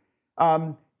elasticity.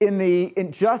 So this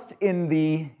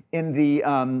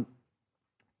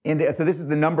is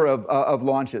the number of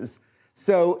launches.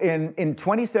 So in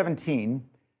 2017,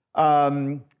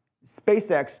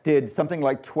 SpaceX did something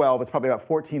like 12, it's probably about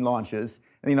 14 launches,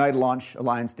 and the United Launch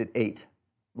Alliance did 8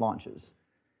 launches.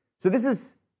 So this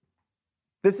is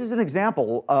an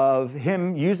example of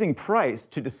him using price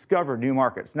to discover new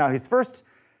markets. Now, his first,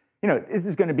 this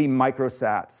is going to be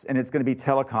microsats, and it's going to be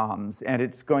telecoms, and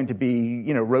it's going to be,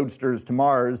 roadsters to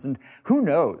Mars, and who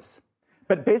knows?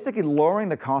 But basically, lowering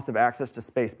the cost of access to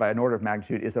space by an order of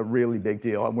magnitude is a really big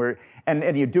deal,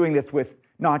 and you're doing this with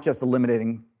not just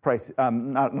eliminating price,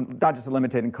 not just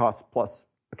eliminating cost plus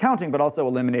accounting, but also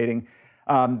eliminating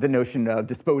the notion of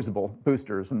disposable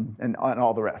boosters and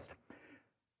all the rest.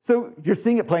 So you're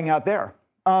seeing it playing out there.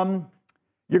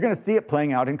 You're going to see it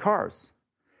playing out in cars.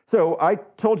 So I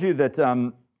told you that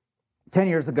 10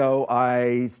 years ago,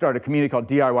 I started a community called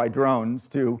DIY Drones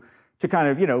to kind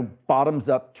of, bottoms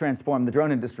up transform the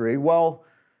drone industry. Well,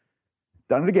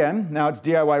 done it again. Now it's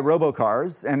DIY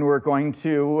robocars, and we're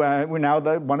now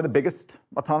one of the biggest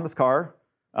autonomous car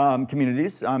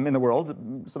communities in the world,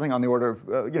 something on the order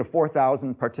of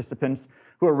 4,000 participants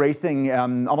who are racing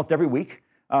almost every week,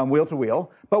 wheel to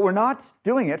wheel. But we're not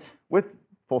doing it with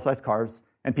full-size cars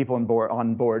and people on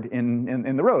board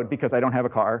in the road, because I don't have a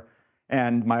car,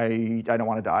 and I don't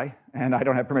want to die, and I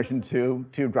don't have permission to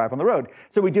drive on the road.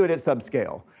 So we do it at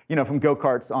subscale, from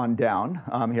go-karts on down.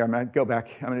 Here, I'm going to go back.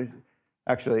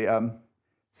 Actually, I'll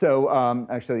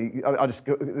just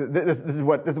go. This is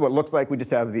what it looks like. We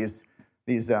just have these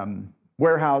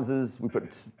warehouses. We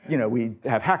we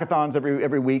have hackathons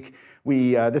every week.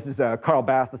 This is Carl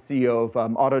Bass, the CEO of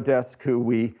Autodesk, who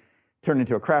we turned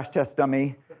into a crash test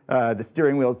dummy. The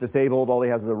steering wheel is disabled. All he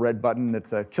has is a red button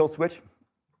that's a kill switch.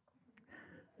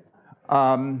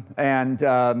 And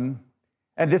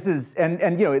this is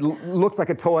it looks like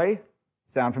a toy.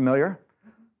 Sound familiar?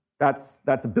 That's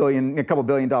a couple $1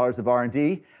 billion of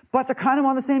R&D, but they're kind of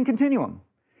on the same continuum.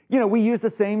 We use the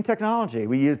same technology.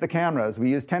 We use the cameras.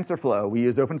 We use TensorFlow. We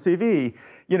use OpenCV.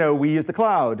 We use the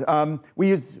cloud.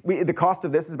 The cost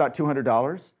of this is about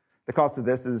 $200. The cost of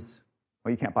this is,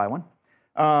 well, you can't buy one.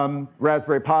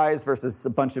 Raspberry Pis versus a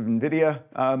bunch of NVIDIA,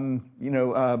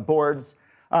 boards.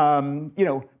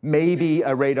 Maybe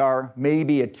a radar,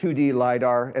 maybe a 2D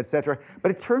LiDAR, et cetera. But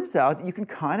it turns out that you can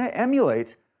kind of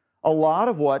emulate a lot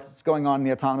of what's going on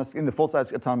in the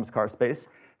full-size autonomous car space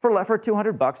for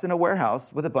 $200 in a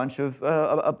warehouse with a bunch of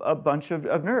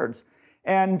nerds.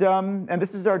 And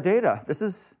this is our data.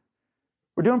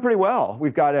 We're doing pretty well.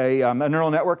 We've got a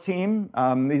neural network team.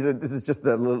 This is just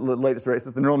the latest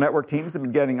races. The neural network teams have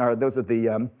been getting those are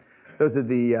the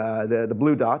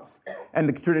blue dots, and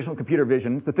the traditional computer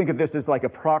vision. So think of this as like a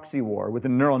proxy war, with the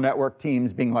neural network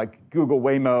teams being like Google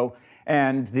Waymo,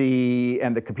 and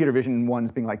the computer vision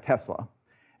ones being like Tesla.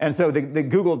 And so the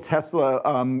Google Tesla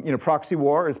proxy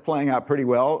war is playing out pretty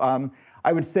well.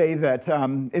 I would say that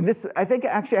in this, I think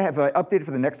actually I have an update for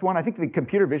the next one. I think the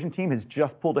computer vision team has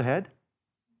just pulled ahead.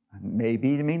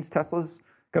 Maybe it means Tesla's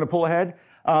going to pull ahead.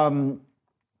 But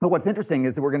what's interesting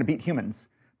is that we're going to beat humans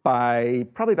by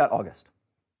probably about August.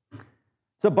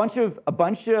 So a bunch of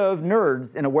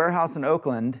nerds in a warehouse in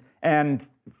Oakland and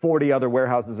 40 other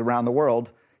warehouses around the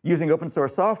world using open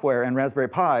source software and Raspberry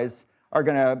Pis are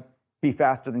going to be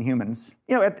faster than humans,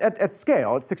 at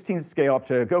scale, at 16 scale up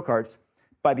to go-karts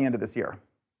by the end of this year.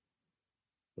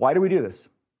 Why do we do this?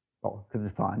 Well, because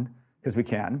it's fun, because we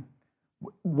can.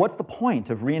 What's the point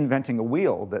of reinventing a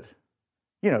wheel that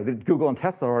Google and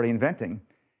Tesla are already inventing?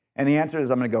 And the answer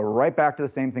is, I'm going to go right back to the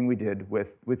same thing we did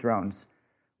with drones.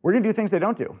 We're going to do things they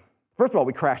don't do. First of all,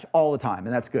 we crash all the time,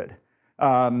 and that's good,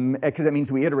 because that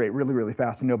means we iterate really, really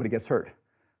fast and nobody gets hurt.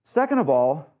 Second of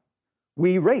all,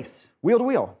 we race wheel to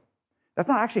wheel. That's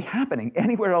not actually happening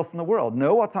anywhere else in the world.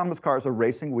 No autonomous cars are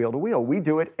racing wheel to wheel. We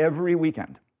do it every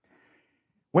weekend.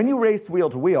 When you race wheel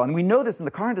to wheel, and we know this in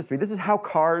the car industry, this is how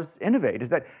cars innovate, is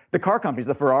that the car companies,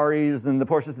 the Ferraris and the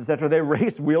Porsches, et cetera, they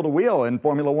race wheel to wheel in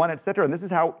Formula One, et cetera. And this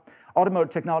is how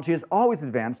automotive technology has always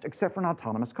advanced, except for in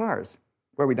autonomous cars,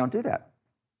 where we don't do that.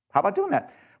 How about doing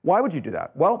that? Why would you do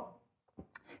that? Well,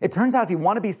 it turns out if you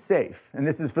want to be safe, and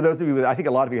this is for those of you, I think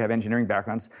a lot of you have engineering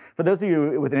backgrounds. For those of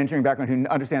you with an engineering background who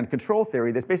understand control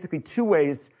theory, there's basically two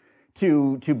ways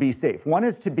to be safe. One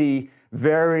is to be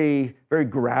very, very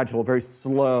gradual, very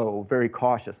slow, very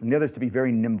cautious. And the other is to be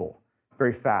very nimble,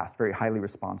 very fast, very highly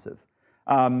responsive.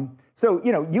 So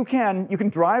you can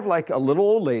drive like a little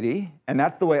old lady, and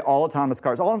that's the way all autonomous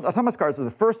cars are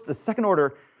the second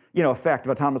order effect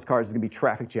of autonomous cars is going to be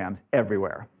traffic jams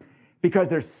everywhere because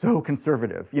they're so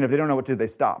conservative. If they don't know what to do, they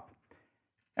stop.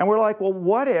 And we're like, well,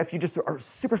 what if you just are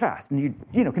super fast and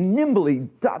you can nimbly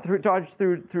dodge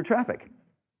through traffic?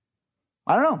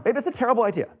 I don't know. Maybe it's a terrible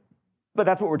idea, but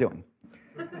that's what we're doing.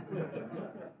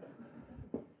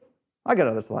 I got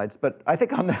other slides, but I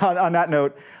think on that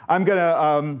note, I'm gonna.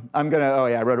 Oh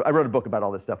yeah, I wrote a book about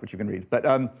all this stuff, which you can read. But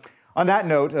on that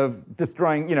note of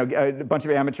destroying, a bunch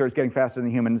of amateurs getting faster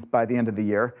than humans by the end of the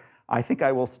year, I think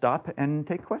I will stop and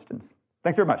take questions.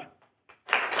 Thanks very much.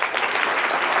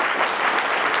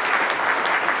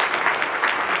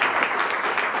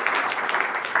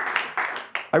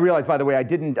 I realized, by the way, I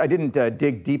didn't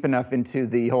dig deep enough into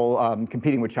the whole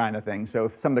competing with China thing. So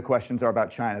if some of the questions are about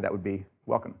China, that would be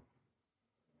welcome.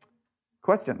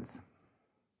 Questions?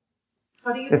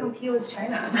 How do you compete with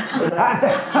China?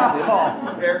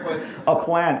 Fair question. A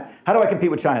plan. How do I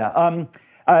compete with China?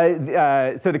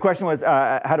 So the question was,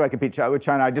 how do I compete with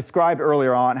China? I described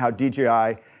earlier on how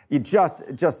DJI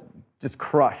just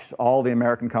crushed all the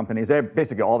American companies,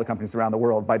 basically all the companies around the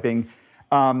world, by being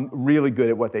really good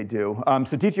at what they do.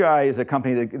 So DJI is a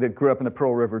company that grew up in the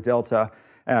Pearl River Delta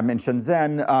in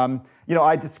Shenzhen.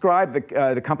 I describe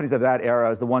the companies of that era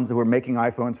as the ones that were making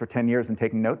iPhones for 10 years and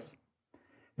taking notes.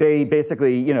 They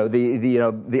basically,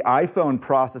 the iPhone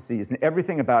processes and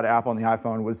everything about Apple and the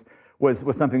iPhone was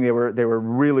something they were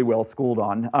really well schooled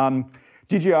on.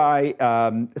 DJI.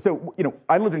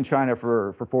 I lived in China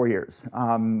for 4 years.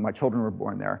 My children were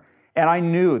born there. And I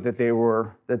knew that they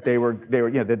were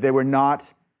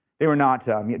not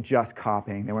just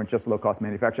copying. They weren't just low-cost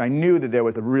manufacturing. I knew that there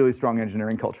was a really strong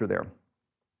engineering culture there,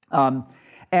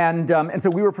 and so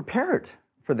we were prepared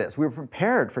for this. We were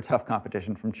prepared for tough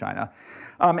competition from China,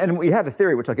 and we had a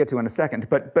theory, which I'll get to in a second.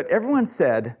 But everyone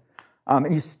said,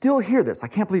 and you still hear this. I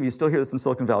can't believe you still hear this in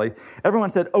Silicon Valley. Everyone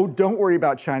said, "Oh, don't worry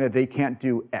about China. They can't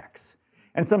do X."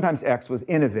 And sometimes X was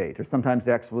innovate, or sometimes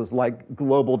X was like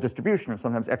global distribution, or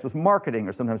sometimes X was marketing,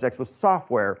 or sometimes X was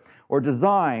software, or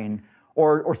design,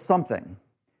 or something.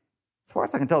 As far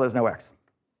as I can tell, there's no X.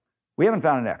 We haven't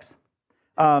found an X.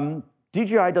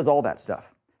 DJI does all that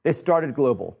stuff. They started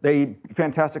global.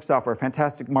 Fantastic software,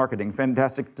 fantastic marketing,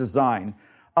 fantastic design.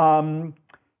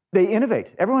 They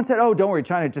innovate. Everyone said, "Oh, don't worry,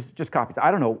 China just copies." I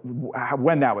don't know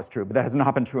when that was true, but that has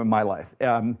not been true in my life.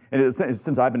 And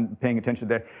since I've been paying attention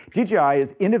there, DJI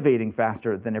is innovating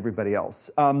faster than everybody else.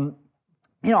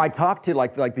 I talked to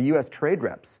like the U.S. trade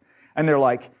reps, and they're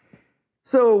like,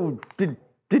 "So did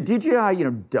DJI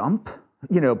dump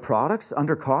products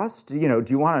under cost? Do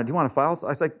you want to file?" I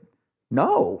was like,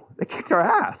 "No, they kicked our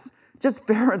ass, just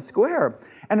fair and square."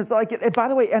 And it's like, by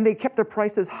the way, and they kept their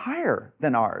prices higher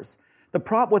than ours.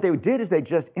 What they did is they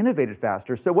just innovated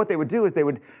faster. So what they would do is they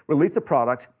would release a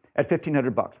product at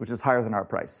 $1,500, which is higher than our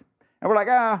price. And we're like,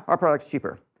 our product's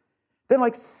cheaper. Then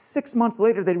like 6 months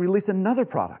later, they'd release another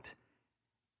product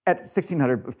at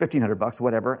 $1,600, $1,500,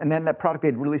 whatever. And then that product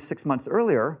they'd released 6 months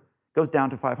earlier goes down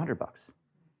to $500.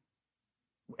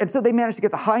 And so they managed to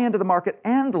get the high end of the market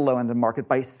and the low end of the market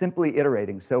by simply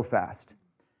iterating so fast.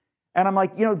 And I'm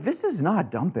like, this is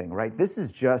not dumping, right? This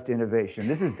is just innovation.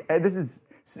 This is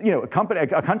a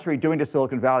country doing to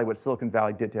Silicon Valley what Silicon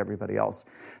Valley did to everybody else.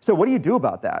 So what do you do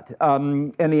about that?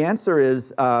 And the answer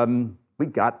is we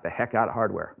got the heck out of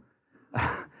hardware.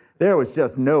 There was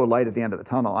just no light at the end of the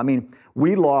tunnel. I mean,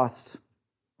 we lost,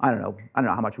 I don't know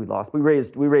how much we lost. We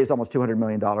raised almost $200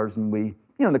 million, and we,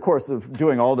 in the course of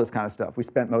doing all this kind of stuff, we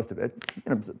spent most of it.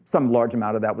 Some large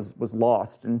amount of that was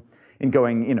lost in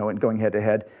going head to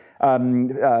head.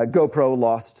 GoPro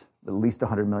lost at least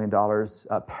 $100 million.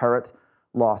 Parrot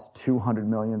lost $200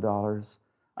 million.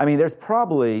 I mean, there's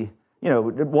probably,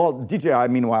 DJI,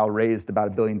 meanwhile, raised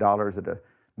about $1 billion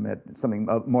at something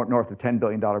more north of $10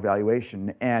 billion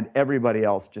valuation, and everybody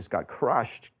else just got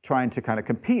crushed trying to kind of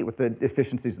compete with the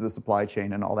efficiencies of the supply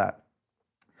chain and all that.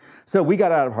 So we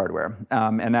got out of hardware,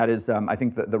 and that is, I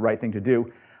think, the right thing to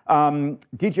do.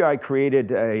 DJI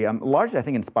created largely, I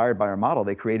think, inspired by our model,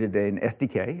 they created an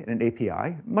SDK and an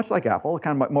API, much like Apple,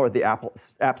 kind of more of the Apple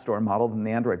App Store model than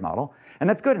the Android model. And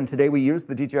that's good. And today we use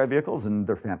the DJI vehicles, and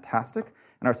they're fantastic,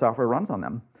 and our software runs on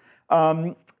them.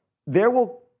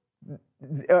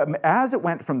 As it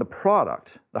went from the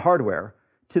product, the hardware,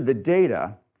 to the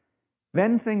data,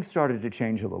 then things started to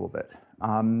change a little bit.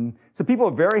 So people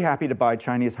are very happy to buy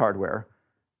Chinese hardware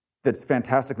that's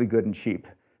fantastically good and cheap.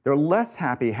 They're less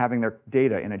happy having their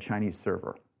data in a Chinese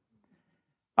server.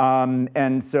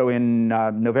 And so in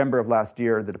November of last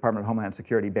year, the Department of Homeland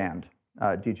Security banned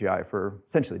DJI for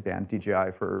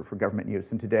government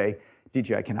use. And today,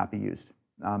 DJI cannot be used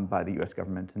by the US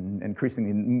government. And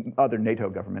increasingly, other NATO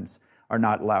governments are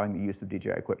not allowing the use of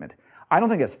DJI equipment. I don't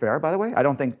think that's fair, by the way. I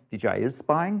don't think DJI is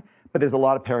spying, but there's a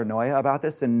lot of paranoia about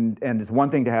this, and it's one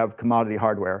thing to have commodity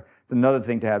hardware. It's another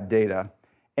thing to have data.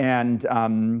 And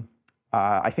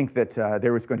I think that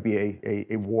there was going to be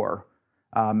a war.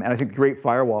 And I think the Great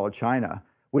Firewall of China,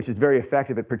 which is very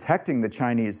effective at protecting the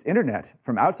Chinese internet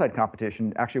from outside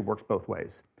competition, actually works both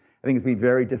ways. I think it's been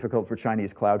very difficult for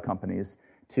Chinese cloud companies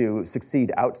to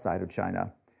succeed outside of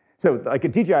China. So like a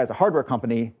DJI is a hardware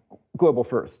company, global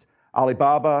first.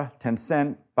 Alibaba,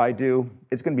 Tencent, Baidu,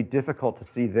 it's going to be difficult to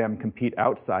see them compete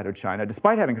outside of China,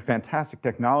 despite having a fantastic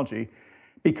technology,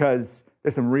 because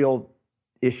there's some real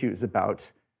issues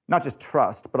about not just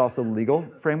trust, but also legal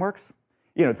frameworks.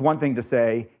 It's one thing to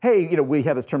say, hey, we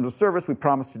have this terms of service, we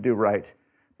promise to do right.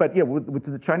 But with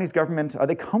the Chinese government, are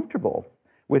they comfortable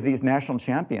with these national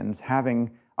champions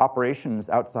having operations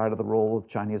outside of the role of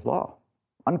Chinese law?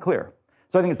 Unclear.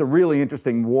 So I think it's a really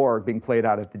interesting war being played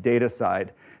out at the data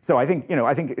side. So I think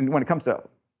when it comes to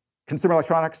consumer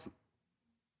electronics,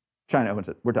 China owns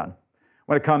it. We're done.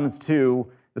 When it comes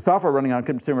to the software running on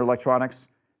consumer electronics,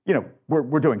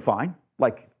 we're doing fine,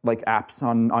 like apps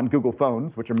on Google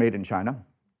phones, which are made in China.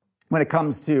 When it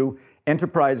comes to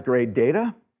enterprise-grade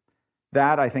data,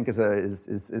 that I think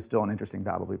is still an interesting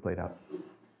battle to be played out.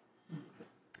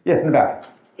 Yes, in the back.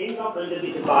 Can you talk a little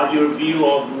bit about your view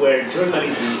of where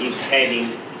journalism is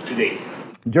heading today?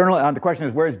 The question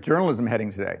is, where is journalism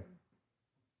heading today?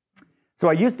 So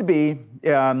I used to be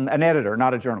an editor,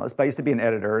 not a journalist, but I used to be an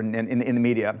editor in the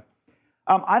media.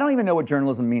 I don't even know what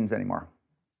journalism means anymore.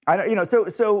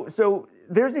 So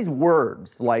there's these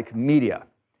words like media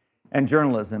and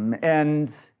journalism,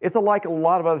 and it's like a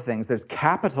lot of other things. There's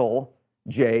capital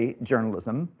J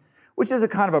journalism, which is a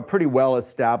kind of a pretty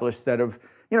well-established set of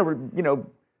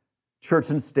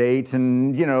church and state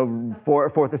and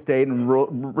fourth estate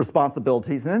and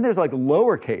responsibilities. And then there's like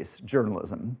lowercase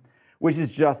journalism, which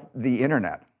is just the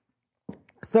internet.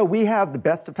 So we have the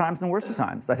best of times and worst of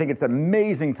times. I think it's an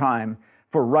amazing time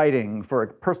for writing, for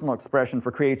personal expression,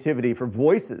 for creativity, for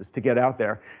voices to get out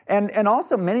there. And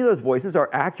also many of those voices are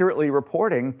accurately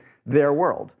reporting their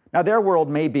world. Now their world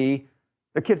may be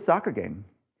a kid's soccer game.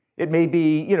 It may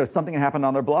be something that happened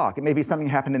on their blog. It may be something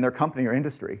that happened in their company or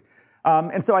industry.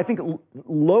 And so I think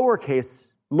small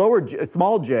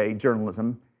j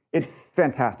journalism, it's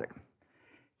fantastic.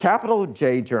 Capital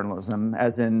J journalism,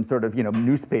 as in sort of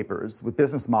newspapers with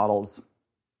business models,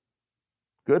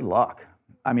 good luck.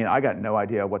 I mean, I got no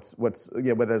idea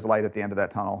whether there's light at the end of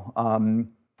that tunnel. I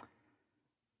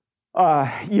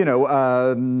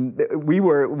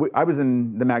was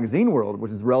in the magazine world,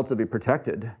 which is relatively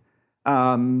protected,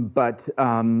 but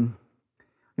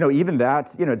even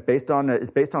that, it's based on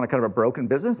a kind of a broken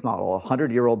business model, a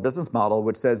 100-year-old business model,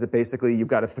 which says that basically you've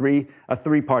got a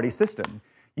three-party system.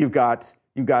 You've got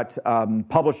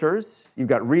publishers, you've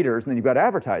got readers, and then you've got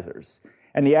advertisers.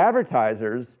 And the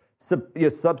advertisers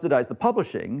subsidize the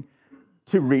publishing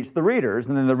to reach the readers,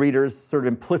 and then the readers sort of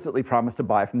implicitly promise to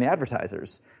buy from the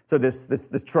advertisers. So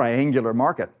this triangular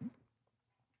market.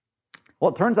 Well,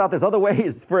 it turns out there's other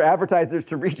ways for advertisers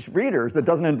to reach readers that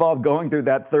doesn't involve going through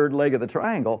that third leg of the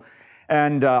triangle,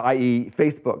 and i.e.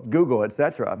 Facebook, Google, et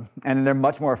cetera. And they're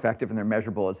much more effective and they're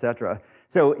measurable, et cetera.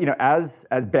 So,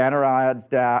 as banner ads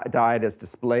died, as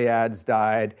display ads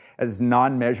died, as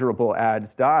non-measurable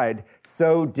ads died,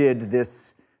 so did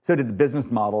the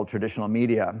business model of traditional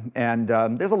media. And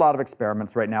there's a lot of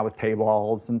experiments right now with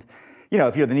paywalls. And,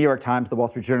 if you're the New York Times, the Wall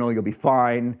Street Journal, you'll be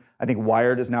fine. I think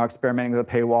Wired is now experimenting with a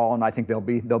paywall, and I think they'll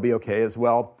be okay as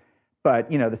well. But,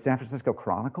 the San Francisco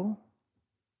Chronicle,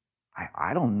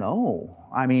 I don't know.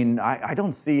 I mean, I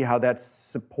don't see how that's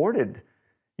supported,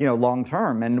 long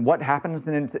term. And what happens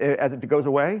as it goes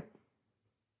away?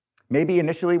 Maybe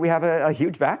initially we have a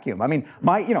huge vacuum. I mean,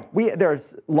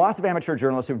 there's lots of amateur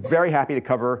journalists who are very happy to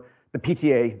cover the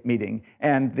PTA meeting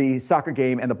and the soccer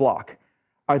game and the block.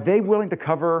 Are they willing to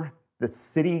cover the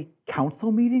city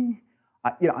council meeting?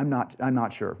 I'm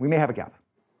not sure. We may have a gap.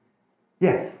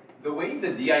 Yes. The way the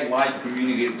DIY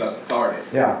communities got started,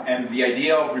 yeah, and the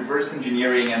idea of reverse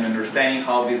engineering and understanding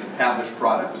how these established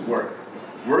products work,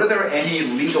 were there any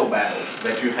legal battles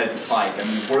that you had to fight? I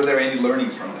mean, were there any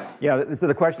learnings from that? Yeah, so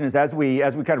the question is, as we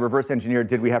kind of reverse engineered,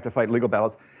 did we have to fight legal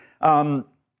battles?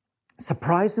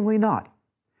 Surprisingly not.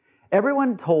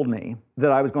 Everyone told me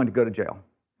that I was going to go to jail.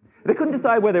 They couldn't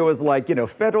decide whether it was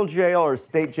federal jail or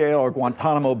state jail or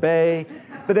Guantanamo Bay.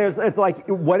 But it's like,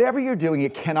 whatever you're doing,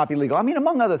 it cannot be legal. I mean,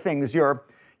 among other things, you're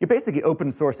basically open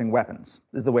sourcing weapons,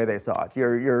 is the way they saw it.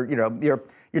 You're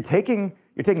taking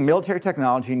military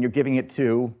technology and you're giving it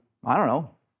to, I don't know,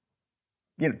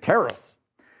 terrorists.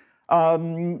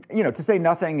 To say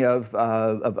nothing of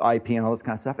IP and all this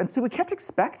kind of stuff. And so we kept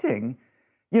expecting,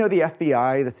 the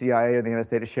FBI, the CIA, or the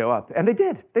NSA to show up. And they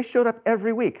did. They showed up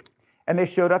every week. And they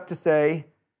showed up to say,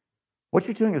 what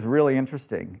you're doing is really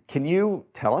interesting. Can you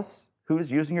tell us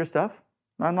who's using your stuff?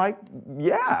 And I'm like,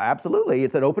 yeah, absolutely.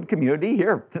 It's an open community.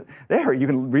 Here, there, you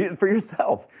can read it for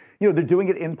yourself. They're doing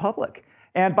it in public.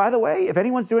 And by the way, if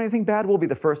anyone's doing anything bad, we'll be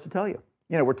the first to tell you.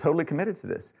 We're totally committed to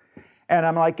this. And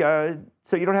I'm like,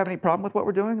 so you don't have any problem with what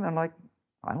we're doing? And I'm like,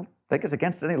 I don't think it's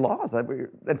against any laws.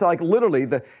 And so literally,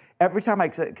 every time I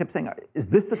kept saying, is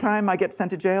this the time I get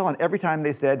sent to jail? And every time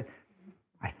they said,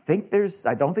 I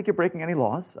don't think you're breaking any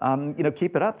laws.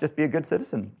 Keep it up. Just be a good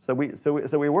citizen. So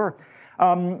we were.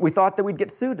 We thought that we'd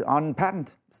get sued on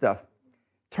patent stuff.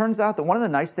 Turns out that one of the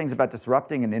nice things about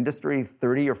disrupting an industry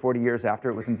 30 or 40 years after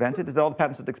it was invented is that all the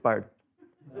patents had expired.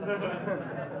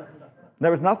 There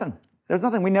was nothing. There's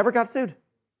nothing. We never got sued.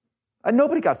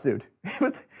 Nobody got sued.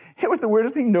 It was the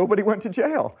weirdest thing. Nobody went to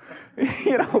jail. They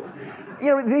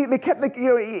kept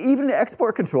even the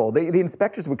export control. The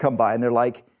inspectors would come by and they're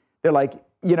like,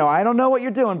 I don't know what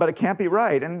you're doing, but it can't be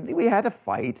right. And we had to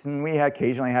fight, and we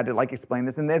occasionally had to explain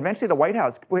this. And then eventually the White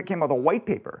House came out with a white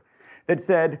paper that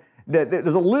said that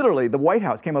the White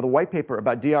House came out with a white paper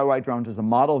about DIY drones as a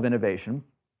model of innovation.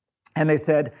 And they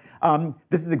said,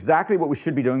 this is exactly what we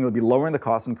should be doing. We'll be lowering the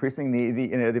cost, increasing the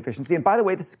efficiency. And by the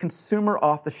way, this is consumer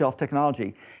off-the-shelf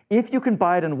technology. If you can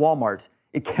buy it in Walmart,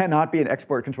 it cannot be an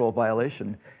export control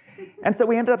violation. And so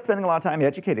we ended up spending a lot of time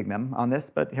educating them on this,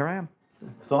 but here I am,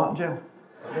 still not in jail.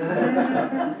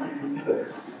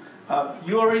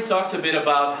 You already talked a bit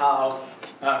about how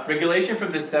regulation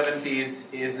from the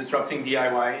 70s is disrupting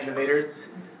DIY innovators.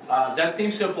 That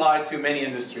seems to apply to many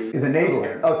industries. Is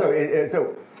enabling.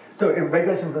 So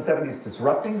regulation from the 70s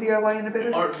disrupting DIY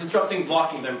innovators? Or disrupting,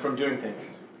 blocking them from doing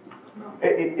things.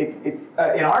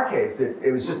 In our case,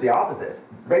 it was just the opposite.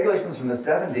 Regulations from the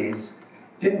 70s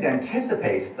didn't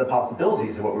anticipate the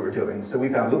possibilities of what we were doing, so we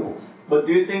found loopholes. But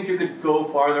do you think you could go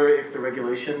farther if the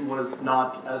regulation was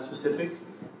not as specific?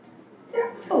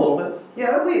 Yeah, a little bit.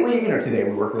 Yeah, we today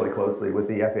we work really closely with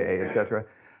the FAA, et cetera.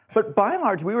 But by and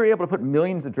large, we were able to put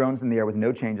millions of drones in the air with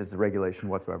no changes to regulation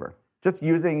whatsoever, just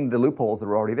using the loopholes that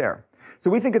were already there.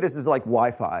 So we think of this as like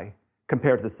Wi-Fi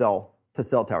compared to the cell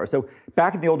tower. So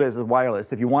back in the old days of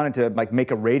wireless, if you wanted to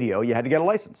make a radio, you had to get a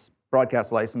license,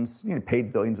 broadcast license,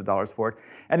 paid billions of dollars for it.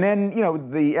 And then,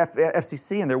 the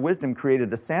FCC in their wisdom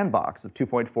created a sandbox of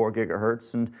 2.4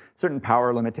 gigahertz and certain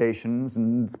power limitations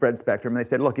and spread spectrum. And they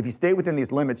said, look, if you stay within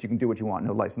these limits, you can do what you want,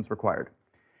 no license required.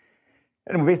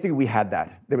 And basically we had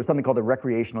that. There was something called the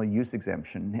recreational use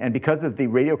exemption. And because of the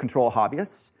radio control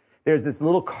hobbyists, there's this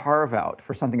little carve out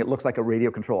for something that looks like a radio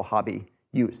control hobby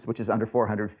use, which is under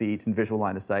 400 feet in visual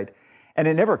line of sight. And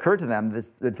it never occurred to them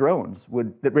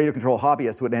that radio control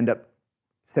hobbyists would end up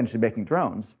essentially making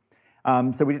drones.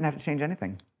 So we didn't have to change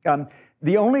anything.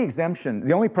 The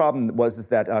only problem was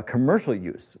that commercial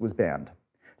use was banned.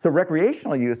 So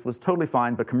recreational use was totally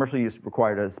fine, but commercial use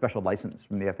required a special license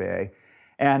from the FAA.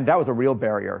 And that was a real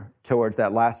barrier towards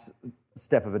that last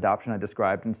step of adoption I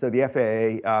described. And so the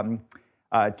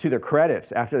FAA, to their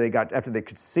credit, after they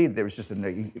could see that there was just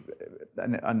an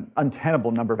untenable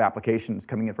number of applications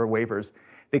coming in for waivers,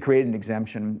 they created an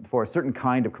exemption for a certain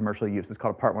kind of commercial use. It's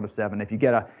called a Part 107. If you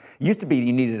it used to be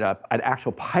you needed an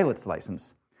actual pilot's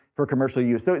license for commercial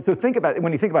use. So think about,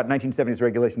 when you think about 1970s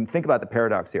regulation, think about the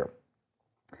paradox here.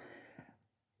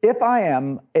 If I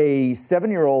am a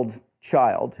 7-year-old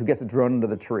child who gets a drone under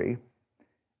the tree,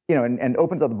 and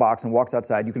opens up the box and walks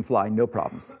outside, you can fly, no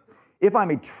problems. If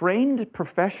I'm a trained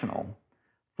professional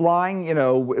flying,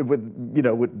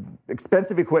 with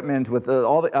expensive equipment, with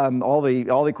all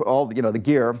the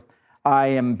gear, I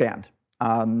am banned,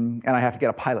 and I have to get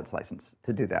a pilot's license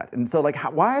to do that. And so,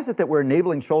 why is it that we're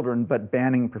enabling children but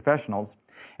banning professionals?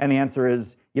 And the answer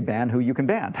is you ban who you can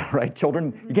ban, right?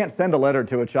 Children, you can't send a letter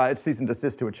to a child, cease and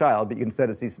desist to a child, but you can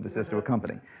send a cease and desist to a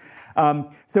company.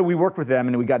 So we worked with them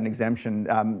and we got an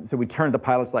exemption. So we turned the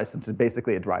pilot's license to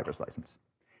basically a driver's license.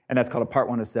 And that's called a Part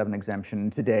 107 exemption.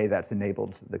 And today that's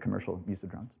enabled the commercial use of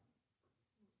drones.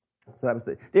 So that was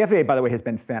the FAA, by the way, has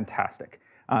been fantastic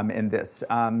in this.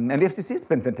 And the FCC has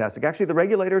been fantastic. Actually, the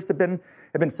regulators have been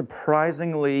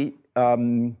surprisingly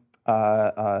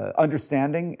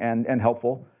understanding and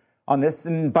helpful on this.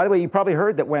 And by the way, you probably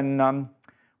heard that when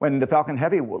the Falcon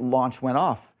Heavy launch went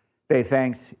off, they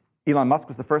thanked Elon Musk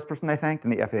was the first person they thanked,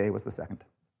 and the FAA was the second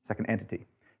entity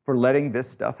for letting this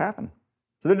stuff happen.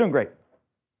 So they're doing great.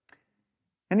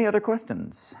 Any other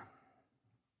questions?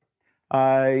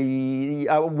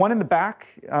 One in the back,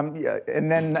 yeah,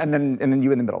 and then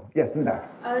you in the middle. Yes, in the back.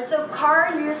 So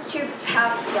cars used to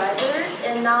have drivers,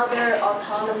 and now they're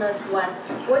autonomous ones.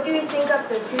 What do you think of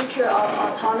the future of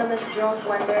autonomous drones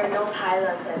when there are no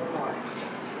pilots anymore?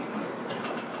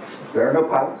 There are no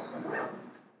pilots.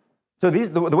 So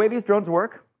the way these drones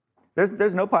work,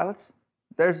 there's no pilots.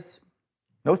 There's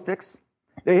no sticks.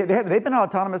 They've been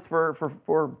autonomous for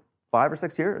 5 or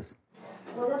 6 years.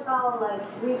 What about like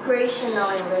recreational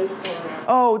and racing?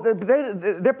 Oh,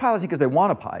 they're piloting because they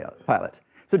want to pilot.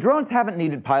 So drones haven't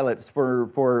needed pilots for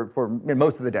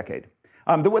most of the decade.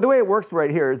 The way it works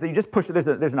right here is that you just push. There's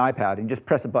an iPad, and you just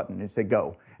press a button and say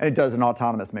go, and it does an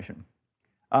autonomous mission.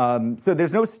 So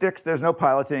there's no sticks, there's no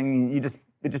piloting.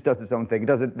 It just does its own thing. It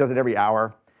does it every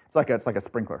hour. It's like a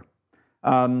sprinkler.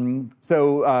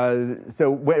 So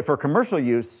for commercial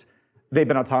use, they've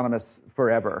been autonomous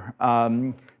forever.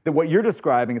 What you're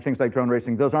describing, things like drone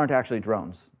racing, those aren't actually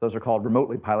drones. Those are called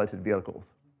remotely piloted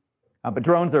vehicles. But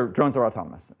drones are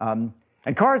autonomous. And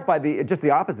cars, just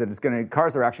the opposite,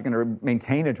 cars are actually going to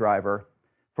maintain a driver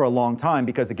for a long time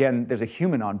because, again, there's a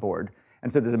human on board.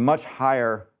 And so there's a much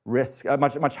higher risk, a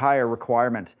much higher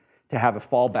requirement to have a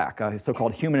fallback, a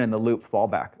so-called human-in-the-loop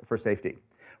fallback for safety.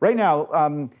 Right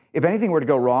now, if anything were to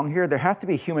go wrong here, there has to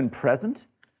be a human present.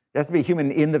 There has to be a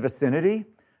human in the vicinity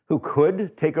who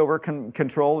could take over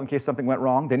control in case something went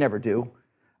wrong. They never do.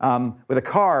 With a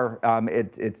car,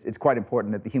 it's quite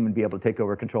important that the human be able to take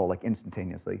over control like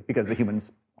instantaneously because the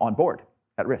human's on board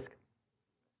at risk.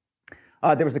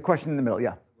 There was a question in the middle,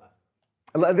 yeah.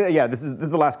 Yeah, this is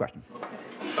the last question.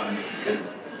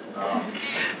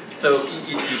 So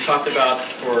you talked about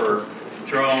for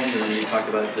drones, and then you talked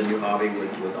about the new hobby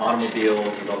with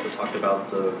automobiles. You've also talked about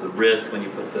the risk when you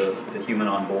put the human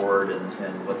on board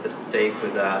and what's at stake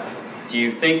with that. Do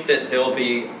you think that there'll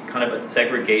be kind of a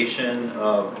segregation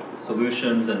of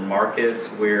solutions and markets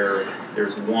where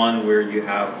there's one where you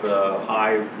have the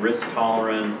high risk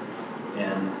tolerance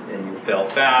and you fail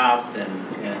fast,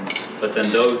 but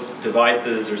then those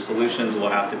devices or solutions will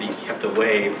have to be kept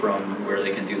away from where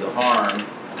they can do the harm,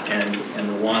 and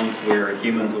the ones where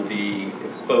humans will be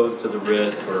exposed to the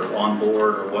risk or on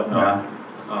board or whatnot,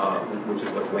 which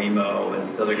is what Waymo and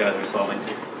these other guys are solving,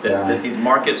 that these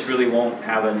markets really won't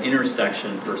have an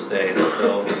intersection per se,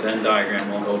 that the Venn diagram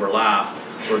won't overlap?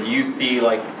 Or do you see,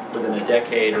 like, within a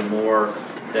decade or more,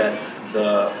 that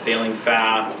the failing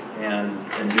fast and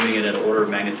doing it at an order of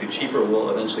magnitude cheaper will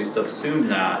eventually subsume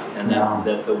that, and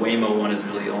that the Waymo one is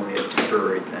really only a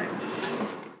temporary thing?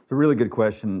 It's a really good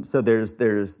question. So there's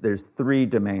 3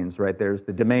 domains, right? There's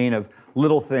the domain of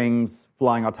little things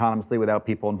flying autonomously without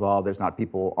people involved. There's not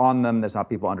people on them. There's not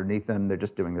people underneath them. They're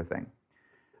just doing their thing.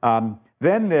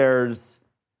 Then there's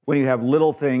when you have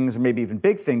little things, or maybe even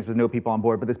big things with no people on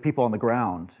board, but there's people on the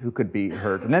ground who could be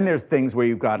hurt. And then there's things where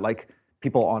you've got like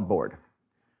people on board,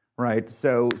 right?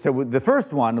 So the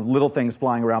first one of little things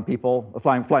flying around people,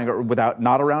 flying without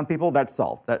not around people, that's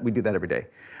solved. That we do that every day.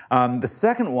 The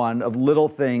second one of little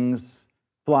things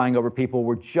flying over people,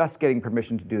 we're just getting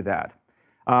permission to do that.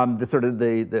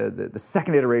 The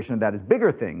second iteration of that is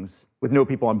bigger things with no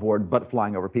people on board but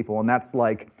flying over people, and that's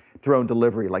like drone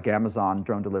delivery, like Amazon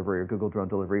drone delivery or Google drone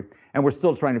delivery. And we're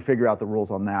still trying to figure out the rules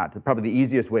on that. Probably the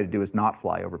easiest way to do is not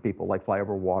fly over people, like fly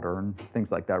over water and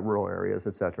things like that, rural areas,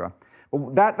 et cetera.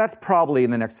 But that's probably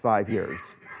in the next 5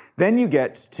 years. Then you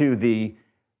get to the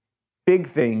big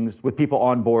things with people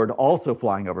on board also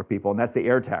flying over people, and that's the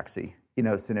air taxi,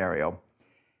 scenario.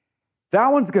 That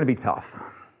one's going to be tough.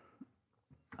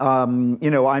 I'm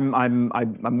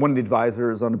one of the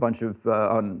advisors on a bunch of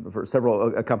for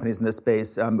several companies in this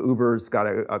space. Uber's got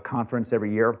a conference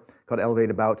every year called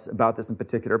Elevate about this in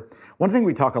particular. One thing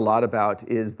we talk a lot about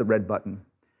is the red button.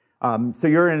 So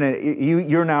you're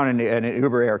now in an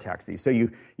Uber air taxi. So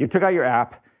you took out your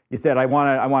app. You said I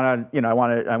want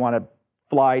to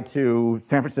fly to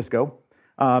San Francisco.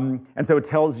 And so it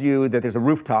tells you that there's a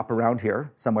rooftop around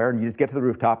here somewhere, and you just get to the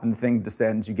rooftop, and the thing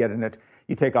descends. You get in it.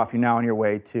 You take off. You're now on your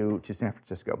way to San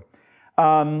Francisco.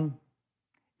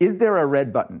 Is there a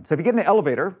red button? So if you get in an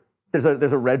elevator, there's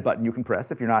a red button you can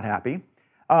press if you're not happy.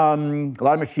 A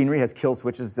lot of machinery has kill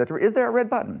switches, et cetera. Is there a red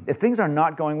button? If things are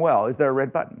not going well, is there a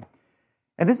red button?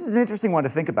 And this is an interesting one to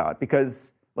think about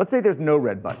because let's say there's no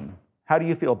red button. How do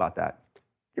you feel about that?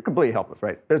 You're completely helpless,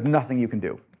 right? There's nothing you can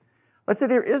do. Let's say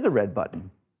there is a red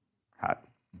button.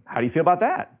 How do you feel about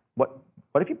that? What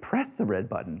if you press the red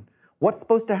button? What's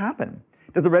supposed to happen?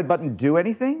 Does the red button do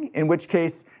anything? In which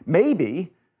case,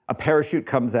 maybe a parachute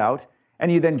comes out and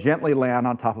you then gently land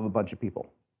on top of a bunch of people.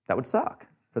 That would suck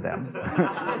for them.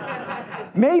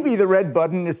 maybe the red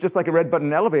button is just like a red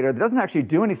button elevator that doesn't actually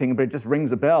do anything, but it just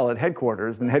rings a bell at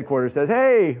headquarters, and headquarters says,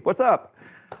 "Hey, what's up?"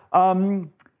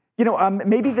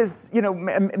 Maybe there's,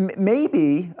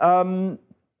 maybe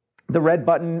the red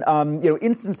button,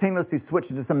 instantaneously switch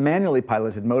into some manually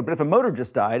piloted mode. But if a motor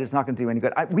just died, it's not going to do any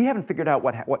good. We haven't figured out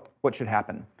what should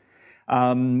happen.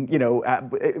 When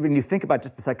you think about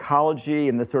just the psychology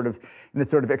and the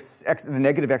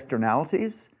negative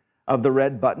externalities of the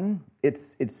red button,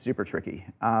 it's super tricky,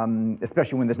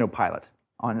 especially when there's no pilot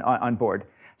on board.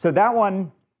 So that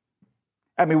one,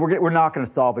 we're not going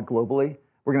to solve it globally.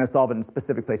 We're going to solve it in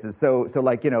specific places. So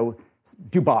like,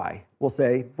 Dubai, we'll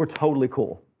say, we're totally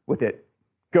cool with it.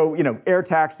 Go, air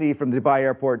taxi from the Dubai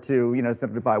airport to,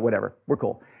 Central Dubai, whatever. We're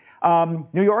cool.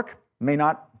 New York may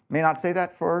not say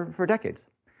that for decades.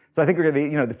 So I think we're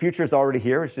going to, the future is already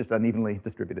here. It's just unevenly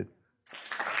distributed.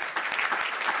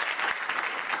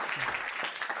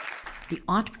 The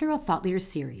Entrepreneurial Thought Leaders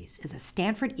Series is a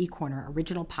Stanford eCorner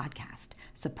original podcast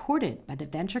supported by the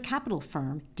venture capital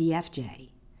firm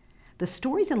DFJ. The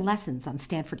stories and lessons on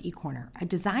Stanford eCorner are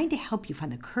designed to help you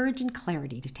find the courage and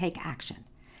clarity to take action.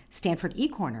 Stanford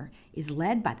eCorner is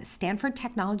led by the Stanford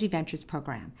Technology Ventures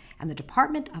Program and the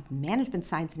Department of Management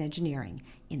Science and Engineering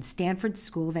in Stanford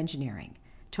School of Engineering.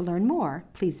 To learn more,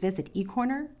 please visit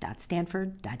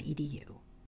ecorner.stanford.edu.